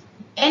spectacles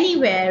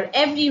anywhere,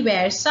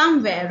 everywhere,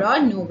 somewhere or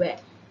nowhere.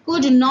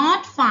 Could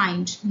not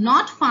find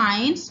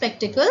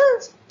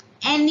spectacles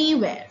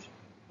anywhere.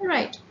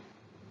 Alright.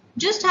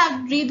 Just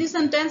read the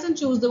sentence and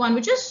choose the one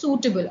which is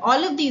suitable.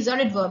 All of these are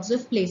adverbs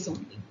of place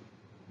only.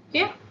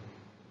 Okay.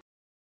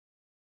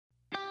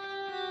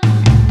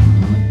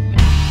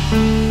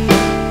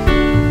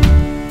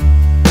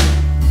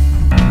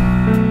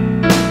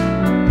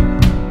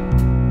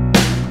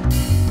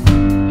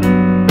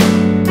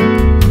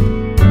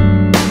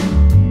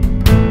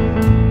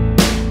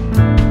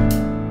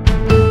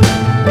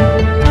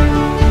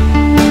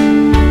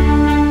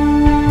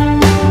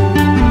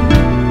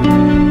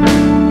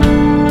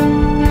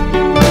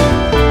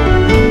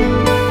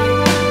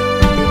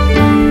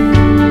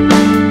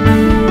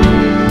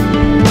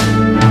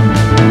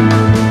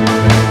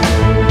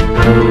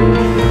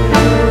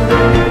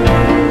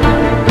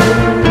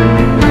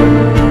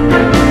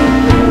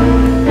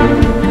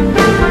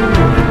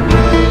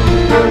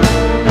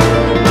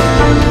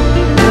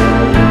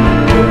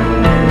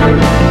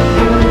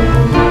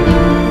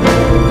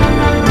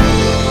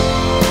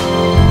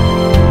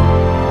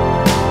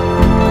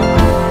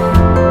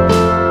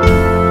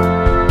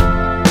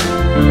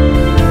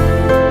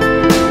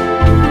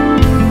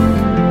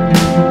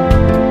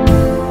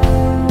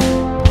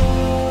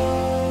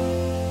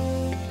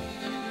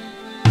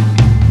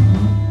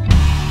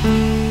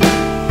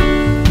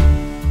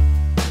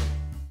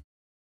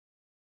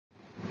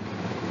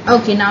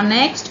 Okay, now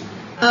next,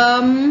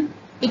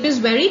 it is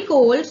very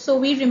cold, so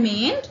we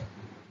remained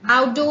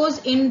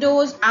outdoors,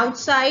 indoors,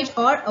 outside,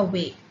 or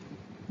away.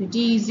 Pretty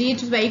easy.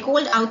 It is very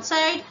cold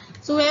outside,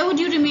 so where would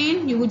you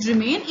remain? You would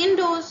remain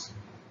indoors.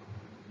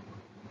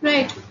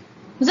 Right.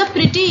 These are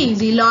pretty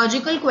easy,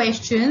 logical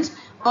questions.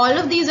 All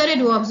of these are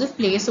adverbs of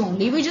place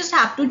only. We just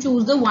have to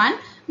choose the one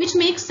which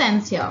makes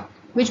sense here.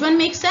 Which one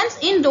makes sense?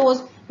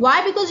 Indoors.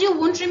 Why? Because you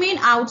won't remain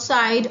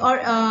outside or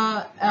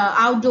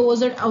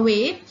outdoors or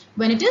away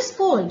when it is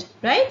cold,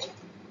 right?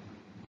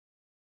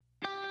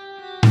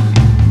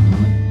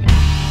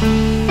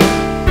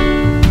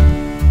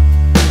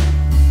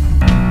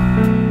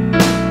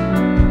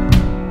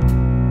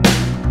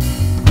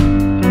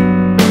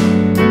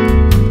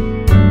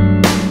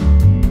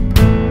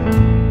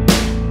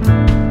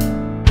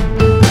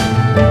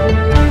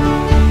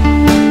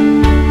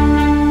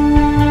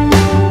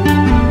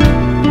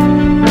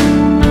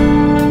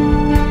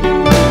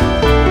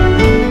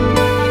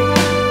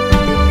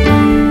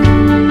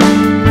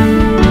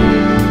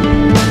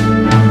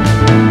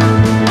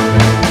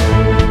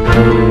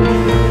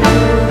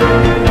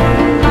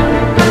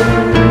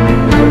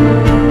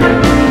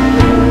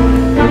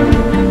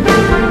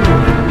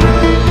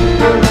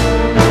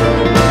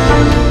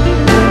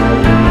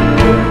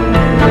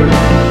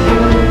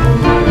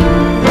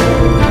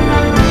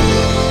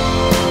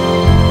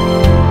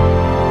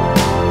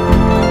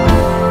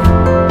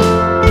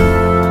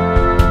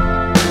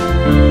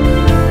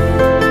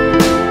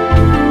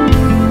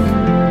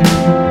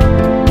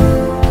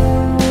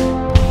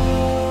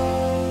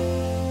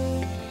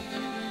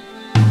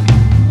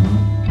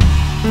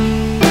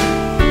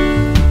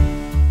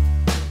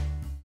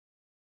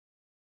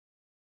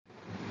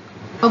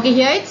 Okay,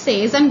 here it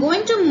says, I'm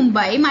going to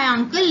Mumbai. My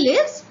uncle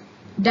lives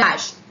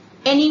dash.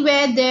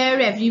 Anywhere, there,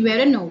 everywhere,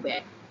 and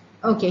nowhere.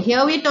 Okay,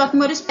 here we're talking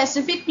about a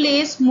specific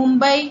place,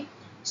 Mumbai.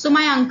 So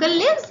my uncle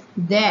lives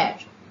there.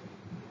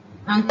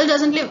 Uncle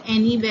doesn't live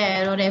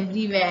anywhere or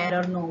everywhere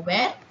or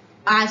nowhere.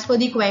 As for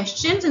the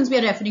question, since we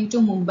are referring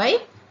to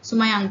Mumbai, so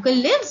my uncle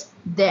lives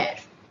there.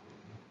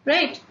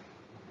 Right?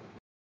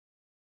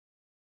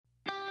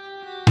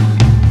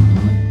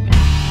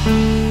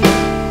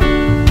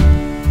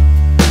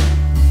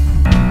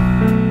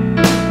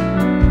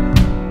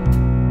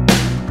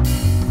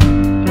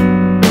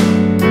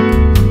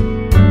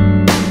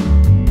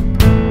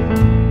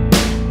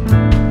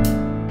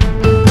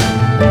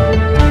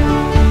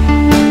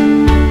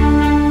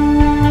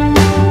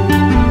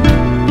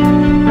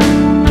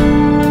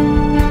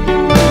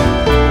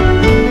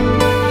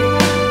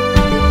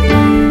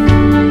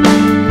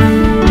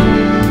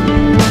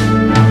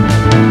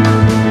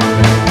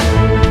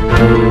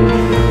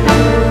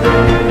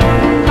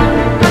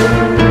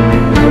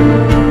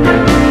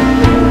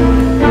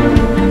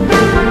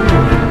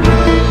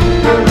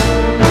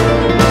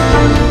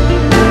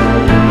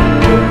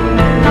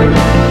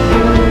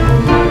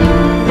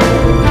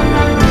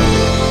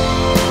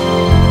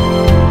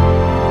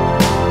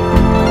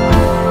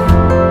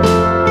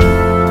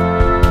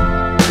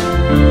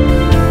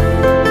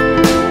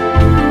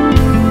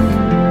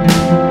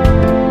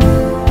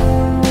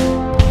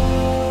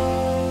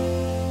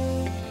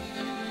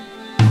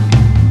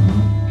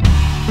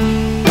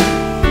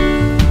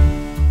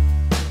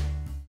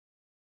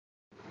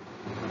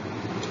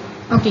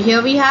 Okay,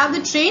 here we have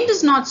the train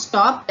does not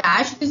stop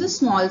dash. It is a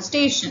small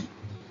station.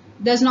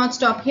 Does not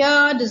stop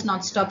here, does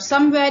not stop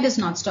somewhere, does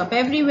not stop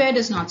everywhere,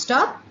 does not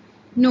stop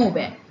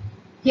nowhere.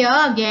 Here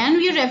again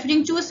we are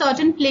referring to a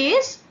certain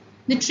place.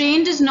 The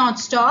train does not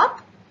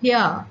stop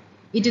here.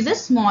 It is a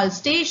small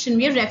station.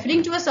 We are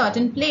referring to a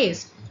certain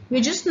place.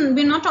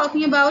 We're not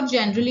talking about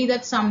generally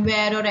that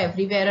somewhere or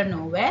everywhere or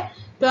nowhere.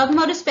 We're talking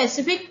about a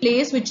specific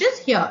place which is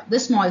here, the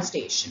small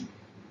station.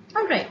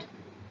 Alright.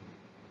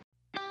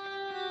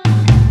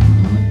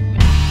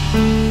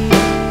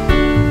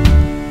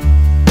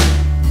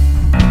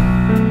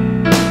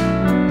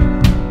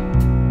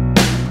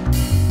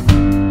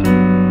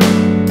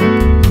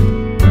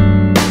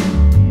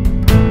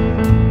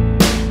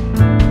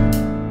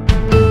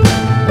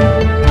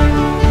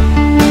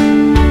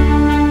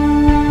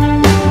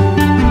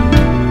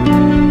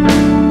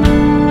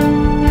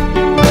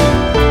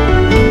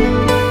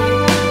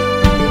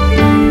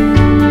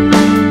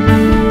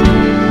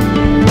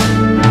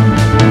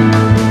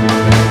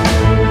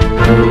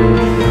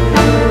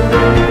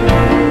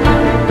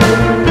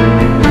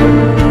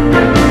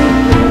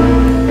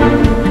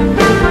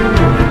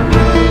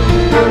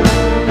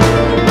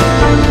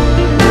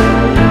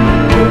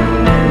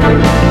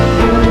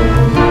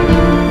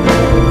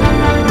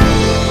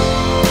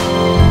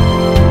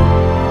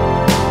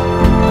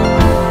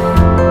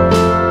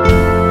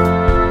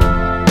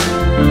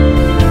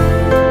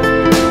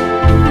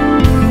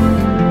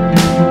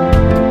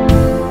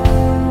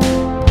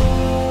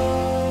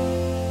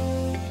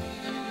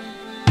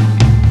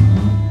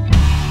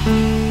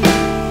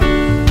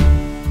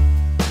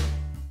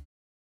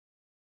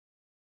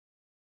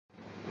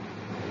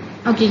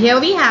 Okay, here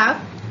we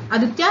have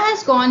Aditya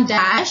has gone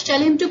dash, tell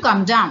him to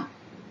come down.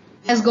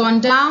 Has gone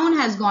down,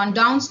 has gone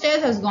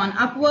downstairs, has gone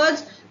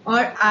upwards.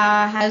 or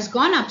has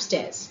gone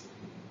upstairs.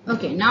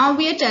 Okay, now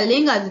we are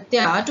telling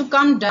Aditya to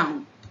come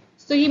down.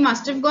 So he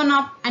must have gone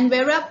up, and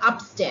we're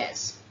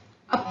upstairs.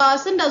 A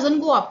person doesn't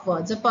go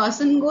upwards. A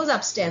person goes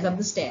upstairs, up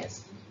the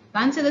stairs.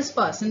 Can't say this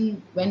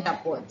person went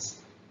upwards.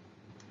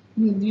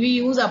 We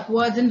use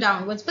upwards and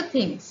downwards for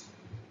things.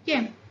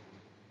 Okay.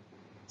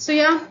 So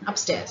yeah,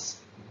 upstairs.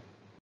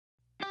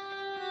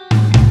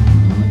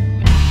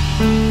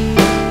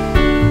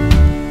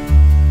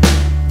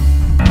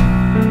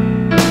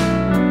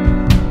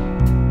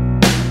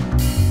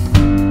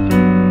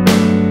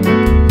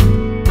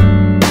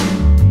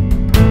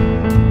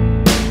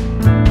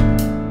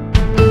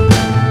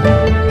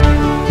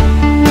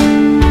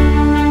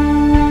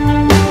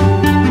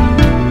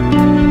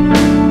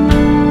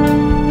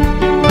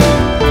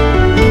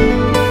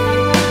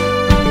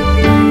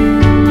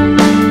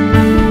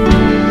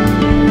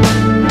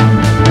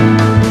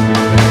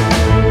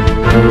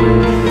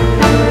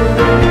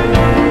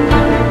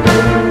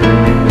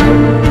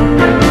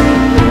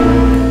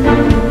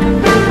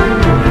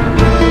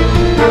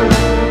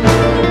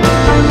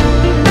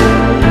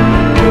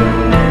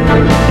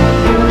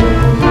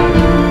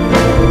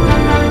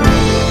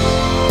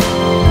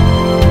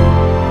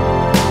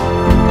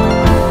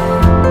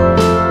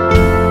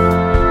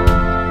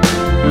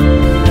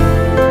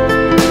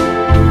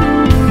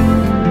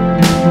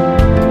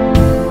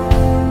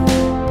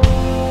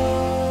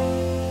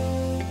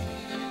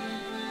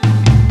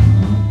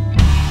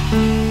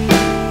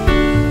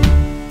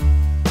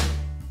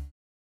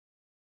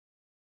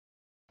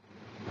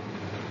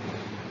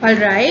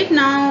 Alright,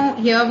 now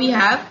here we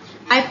have,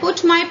 I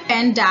put my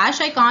pen dash,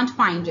 I can't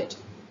find it.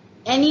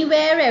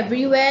 Anywhere,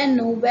 everywhere,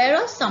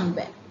 nowhere or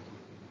somewhere.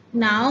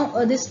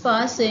 Now this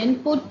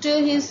person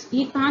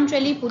he can't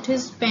really put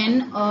his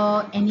pen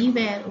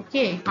anywhere,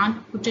 okay?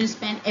 Can't put his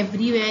pen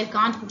everywhere,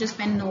 can't put his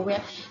pen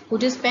nowhere.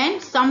 Put his pen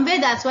somewhere,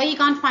 that's why he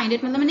can't find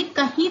it. मतलब मैंने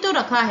कहीं तो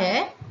रखा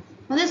है.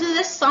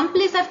 There's some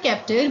place I've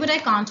kept it, but I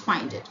can't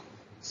find it.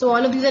 So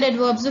all of these are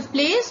adverbs of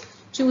place.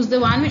 Choose the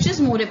one which is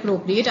more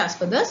appropriate as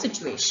per the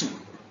situation.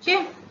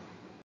 Okay.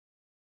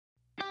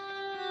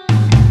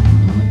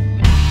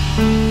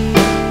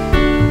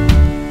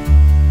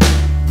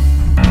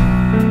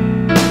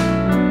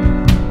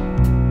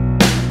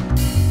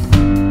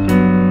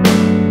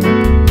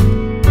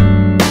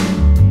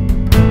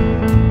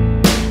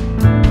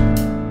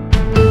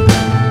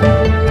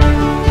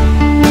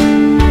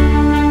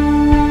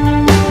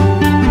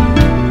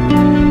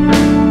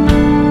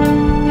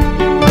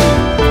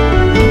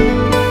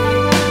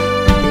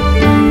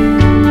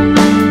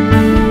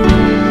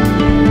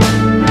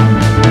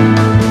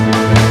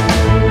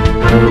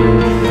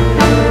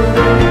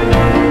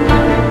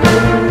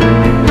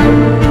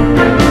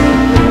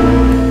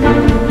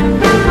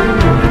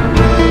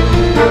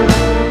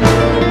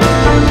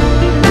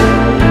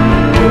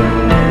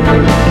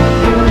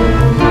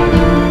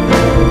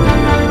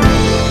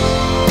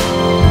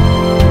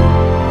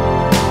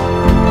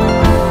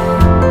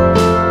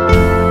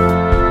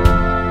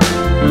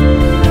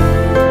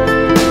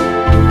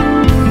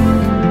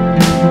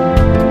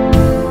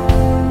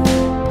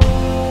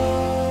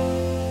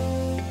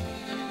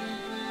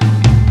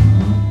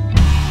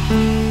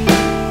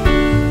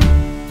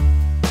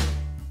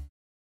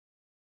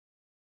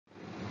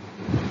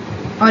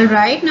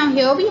 Alright, now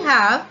here we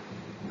have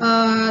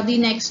the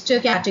next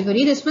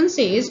category. This one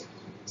says,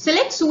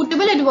 select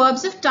suitable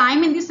adverbs of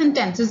time in the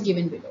sentences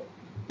given below.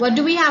 What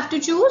do we have to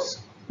choose?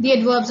 The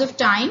adverbs of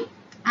time.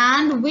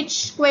 And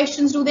which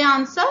questions do they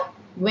answer?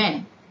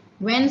 When.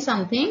 When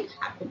something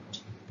happened.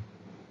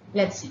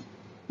 Let's see.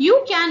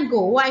 You can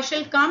go, I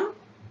shall come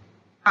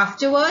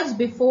afterwards,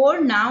 before,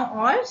 now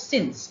or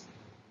since.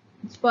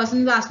 This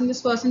person is asking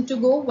this person to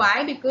go.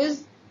 Why?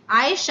 Because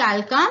I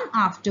shall come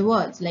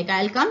afterwards. Like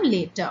I'll come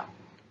later.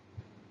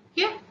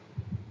 Okay,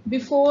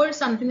 before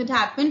something that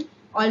happened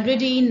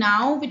already,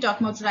 now we're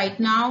talking about right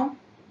now.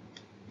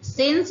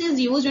 Since is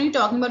used when you're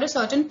talking about a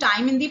certain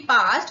time in the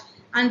past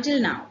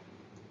until now.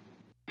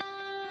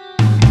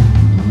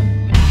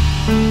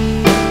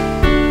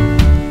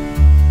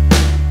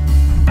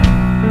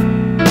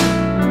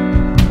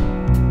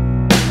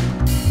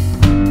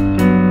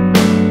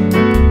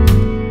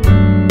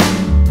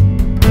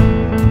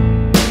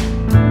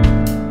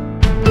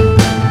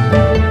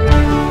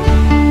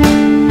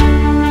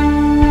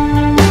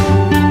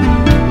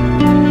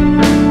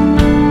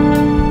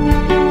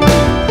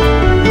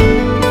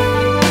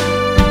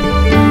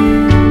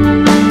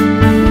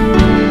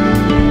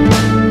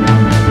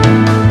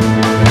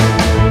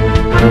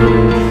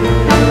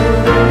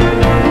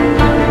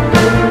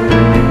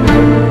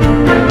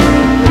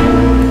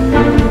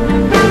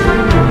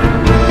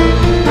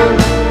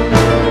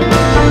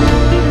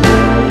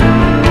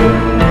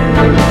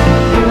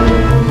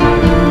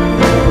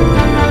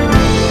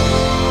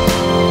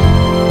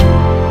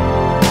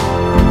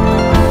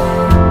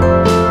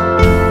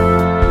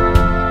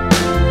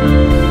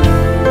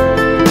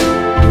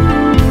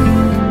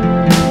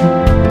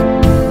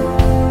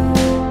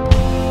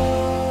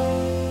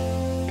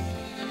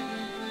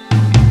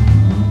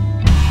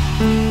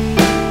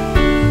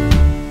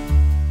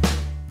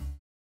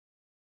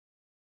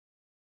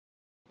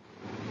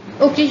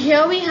 Okay,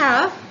 here we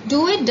have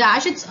do it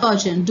dash, it's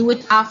urgent. Do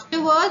it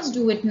afterwards,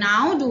 do it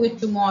now, do it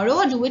tomorrow,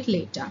 or do it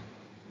later.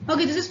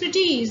 Okay, this is pretty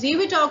easy.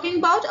 We're talking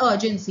about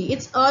urgency.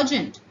 It's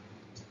urgent.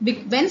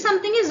 When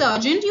something is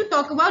urgent, you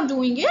talk about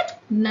doing it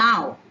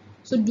now.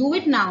 So do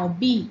it now,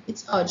 be,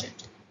 it's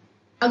urgent.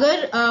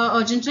 अगर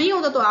urgent नहीं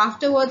होता तो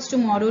afterwards,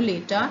 tomorrow,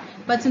 later.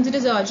 But since it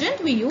is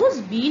urgent, we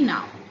use be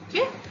now.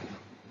 Okay.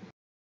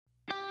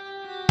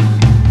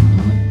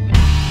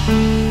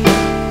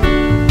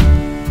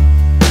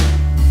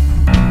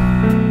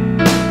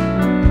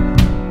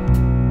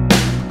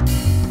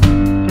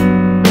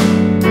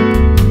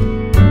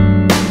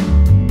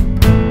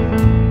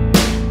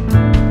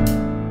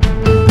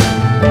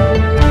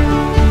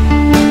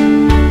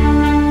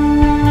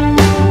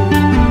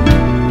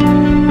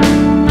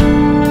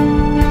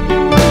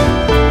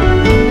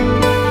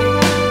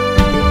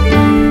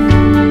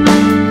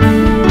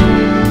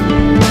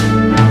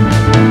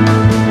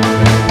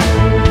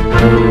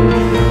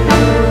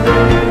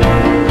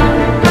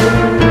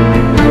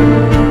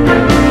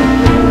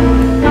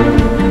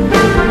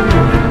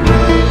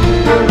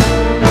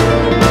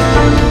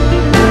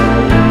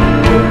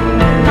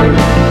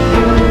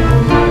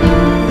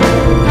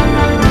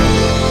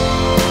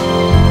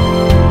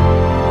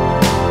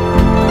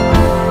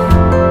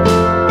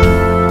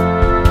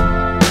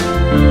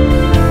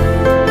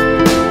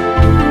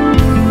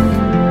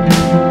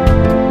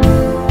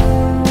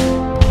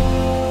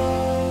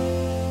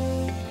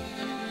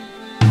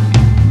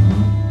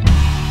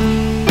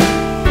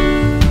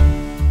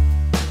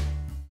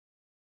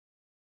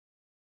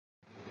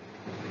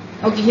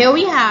 Okay, here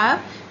we have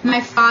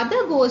my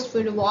father goes for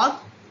a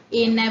walk.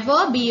 A,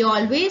 never, be,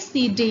 always,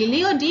 C,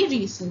 daily, or D,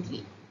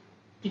 recently.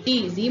 Pretty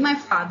easy. My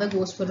father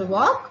goes for a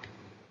walk.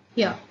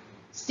 Here,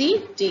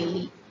 C,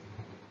 daily.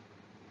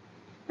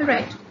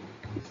 Alright.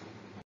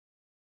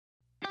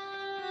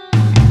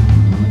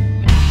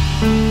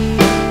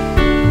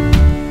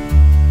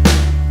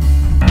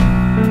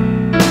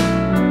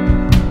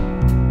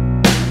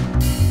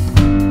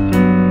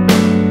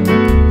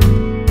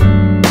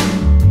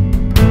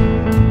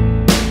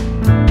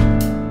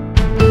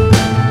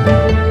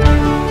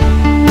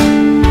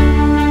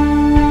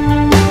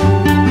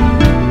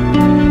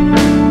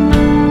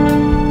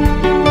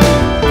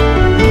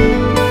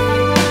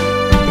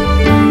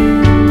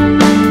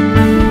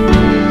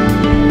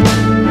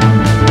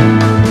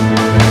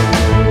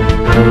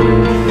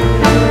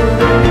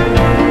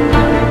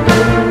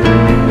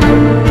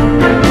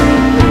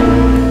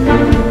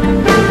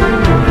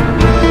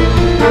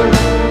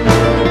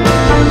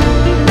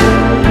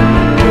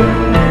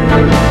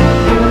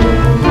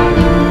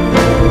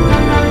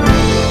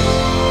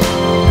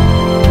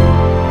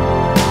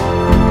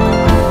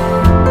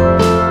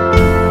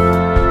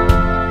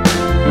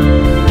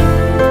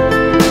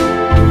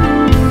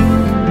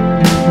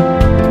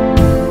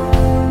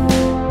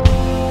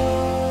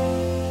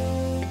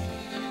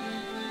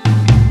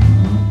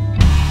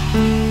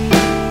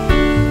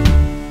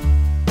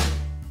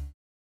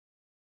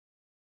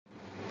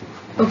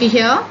 Okay,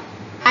 here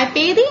I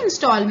pay the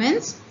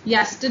installments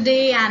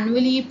yesterday,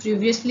 annually,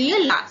 previously,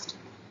 or last.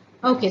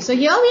 Okay, so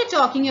here we are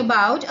talking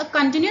about a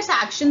continuous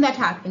action that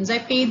happens. I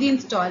pay the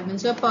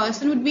installments. So a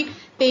person would be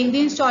paying the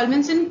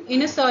installments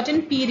in a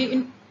certain period,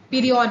 in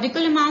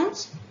periodical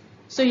amounts.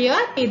 So here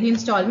pay the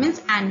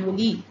installments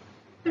annually.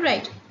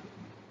 Right.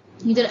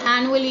 Either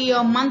annually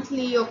or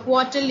monthly or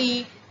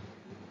quarterly.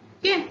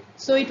 Okay,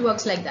 so it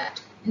works like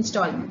that.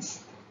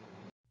 Installments.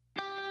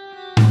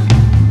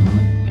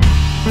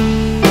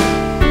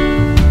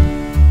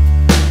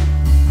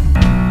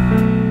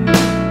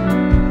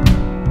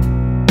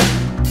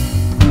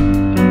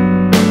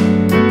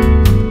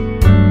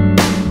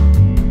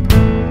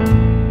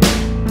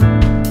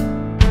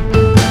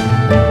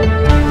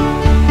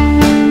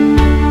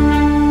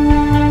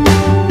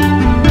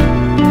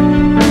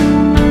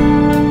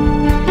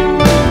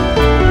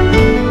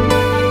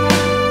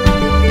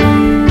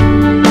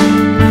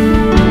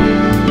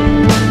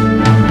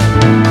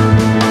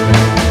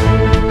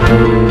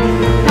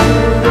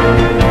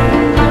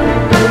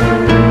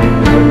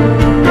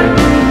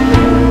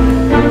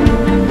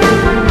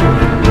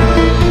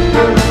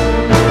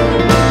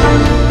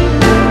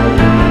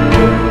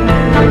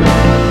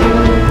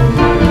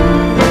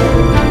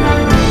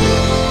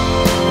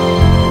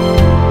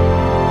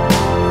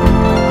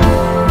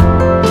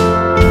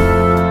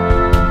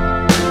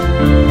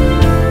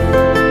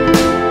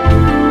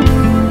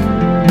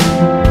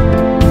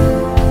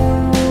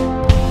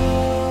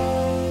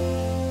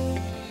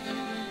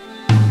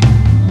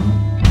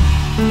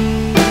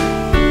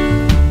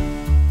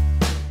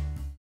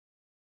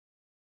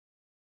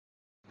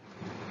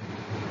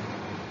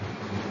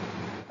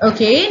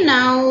 Okay,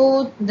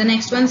 now the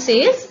next one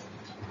says,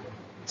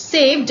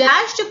 save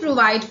dash to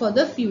provide for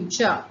the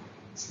future.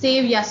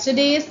 Save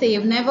yesterday,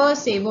 save never,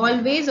 save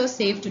always, or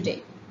save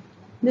today.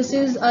 This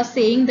is a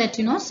saying that,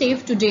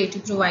 save today to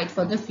provide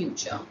for the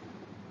future.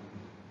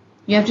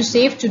 You have to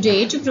save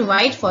today to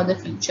provide for the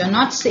future,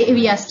 not save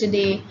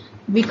yesterday.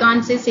 We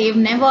can't say save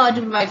never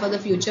to provide for the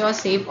future or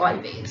save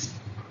always.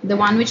 The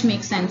one which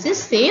makes sense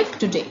is save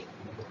today.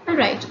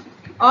 Alright.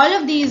 All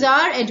of these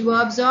are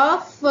adverbs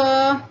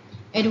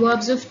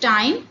of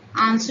time,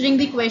 answering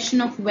the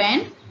question of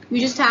when. You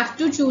just have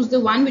to choose the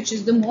one which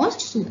is the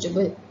most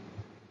suitable.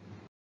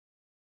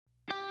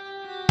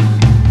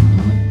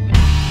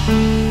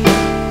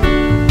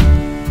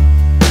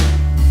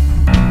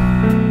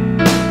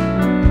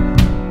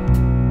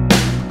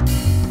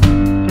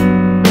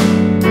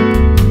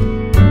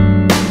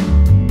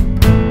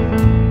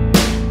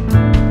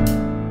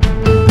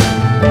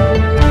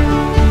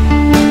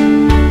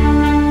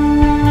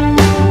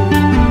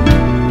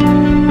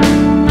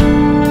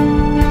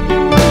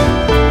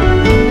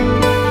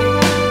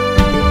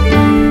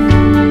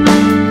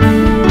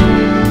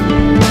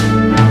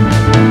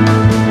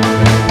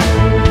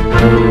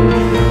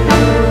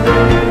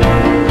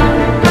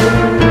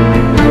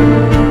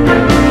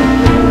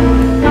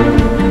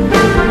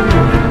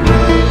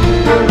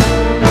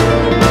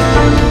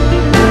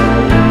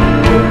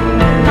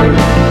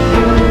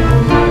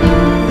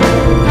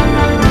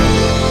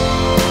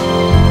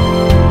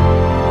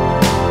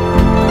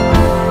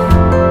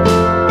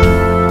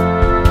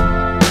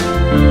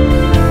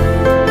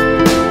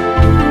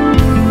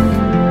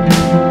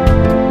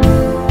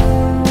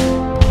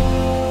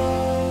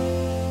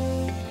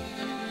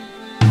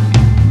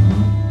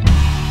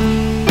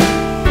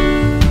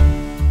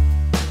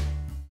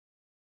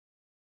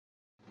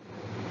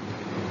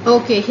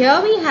 Okay,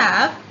 here we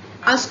have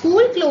our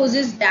school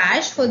closes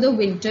dash for the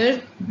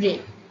winter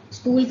break.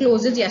 School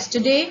closes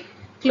yesterday,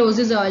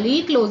 closes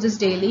early, closes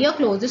daily, or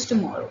closes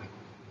tomorrow.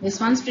 This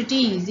one's pretty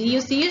easy.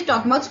 You see, it's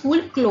talking about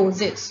school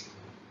closes.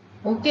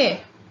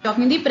 Okay,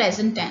 talking in the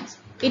present tense.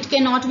 It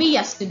cannot be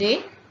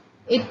yesterday.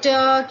 It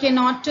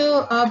cannot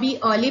be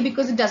early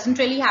because it doesn't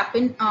really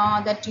happen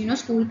that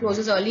school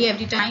closes early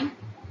every time.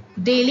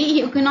 Daily,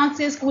 you cannot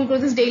say school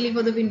closes daily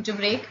for the winter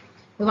break.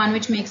 The one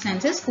which makes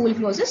sense is school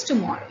closes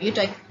tomorrow. You're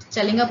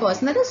telling a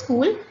person that the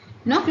school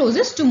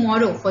closes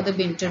tomorrow for the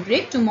winter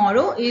break.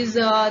 Tomorrow is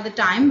the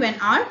time when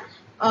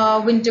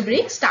our winter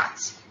break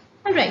starts.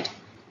 Alright.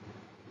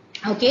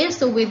 Okay,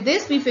 so with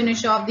this we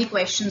finish off the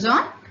questions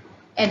on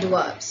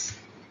adverbs.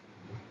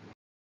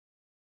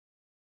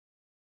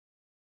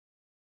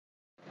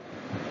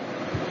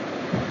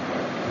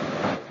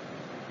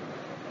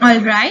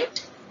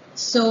 Alright,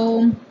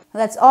 so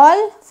that's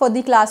all for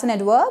the class in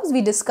adverbs.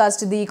 We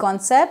discussed the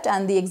concept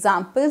and the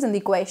examples and the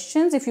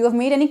questions. If you have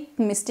made any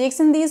mistakes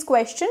in these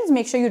questions,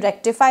 make sure you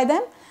rectify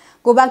them.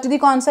 Go back to the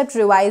concept,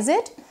 revise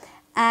it,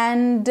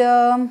 and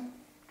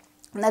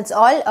that's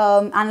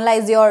all.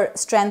 Analyze your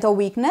strength or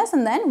weakness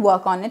and then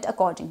work on it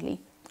accordingly.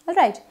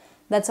 Alright,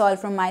 that's all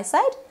from my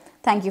side.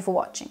 Thank you for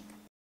watching.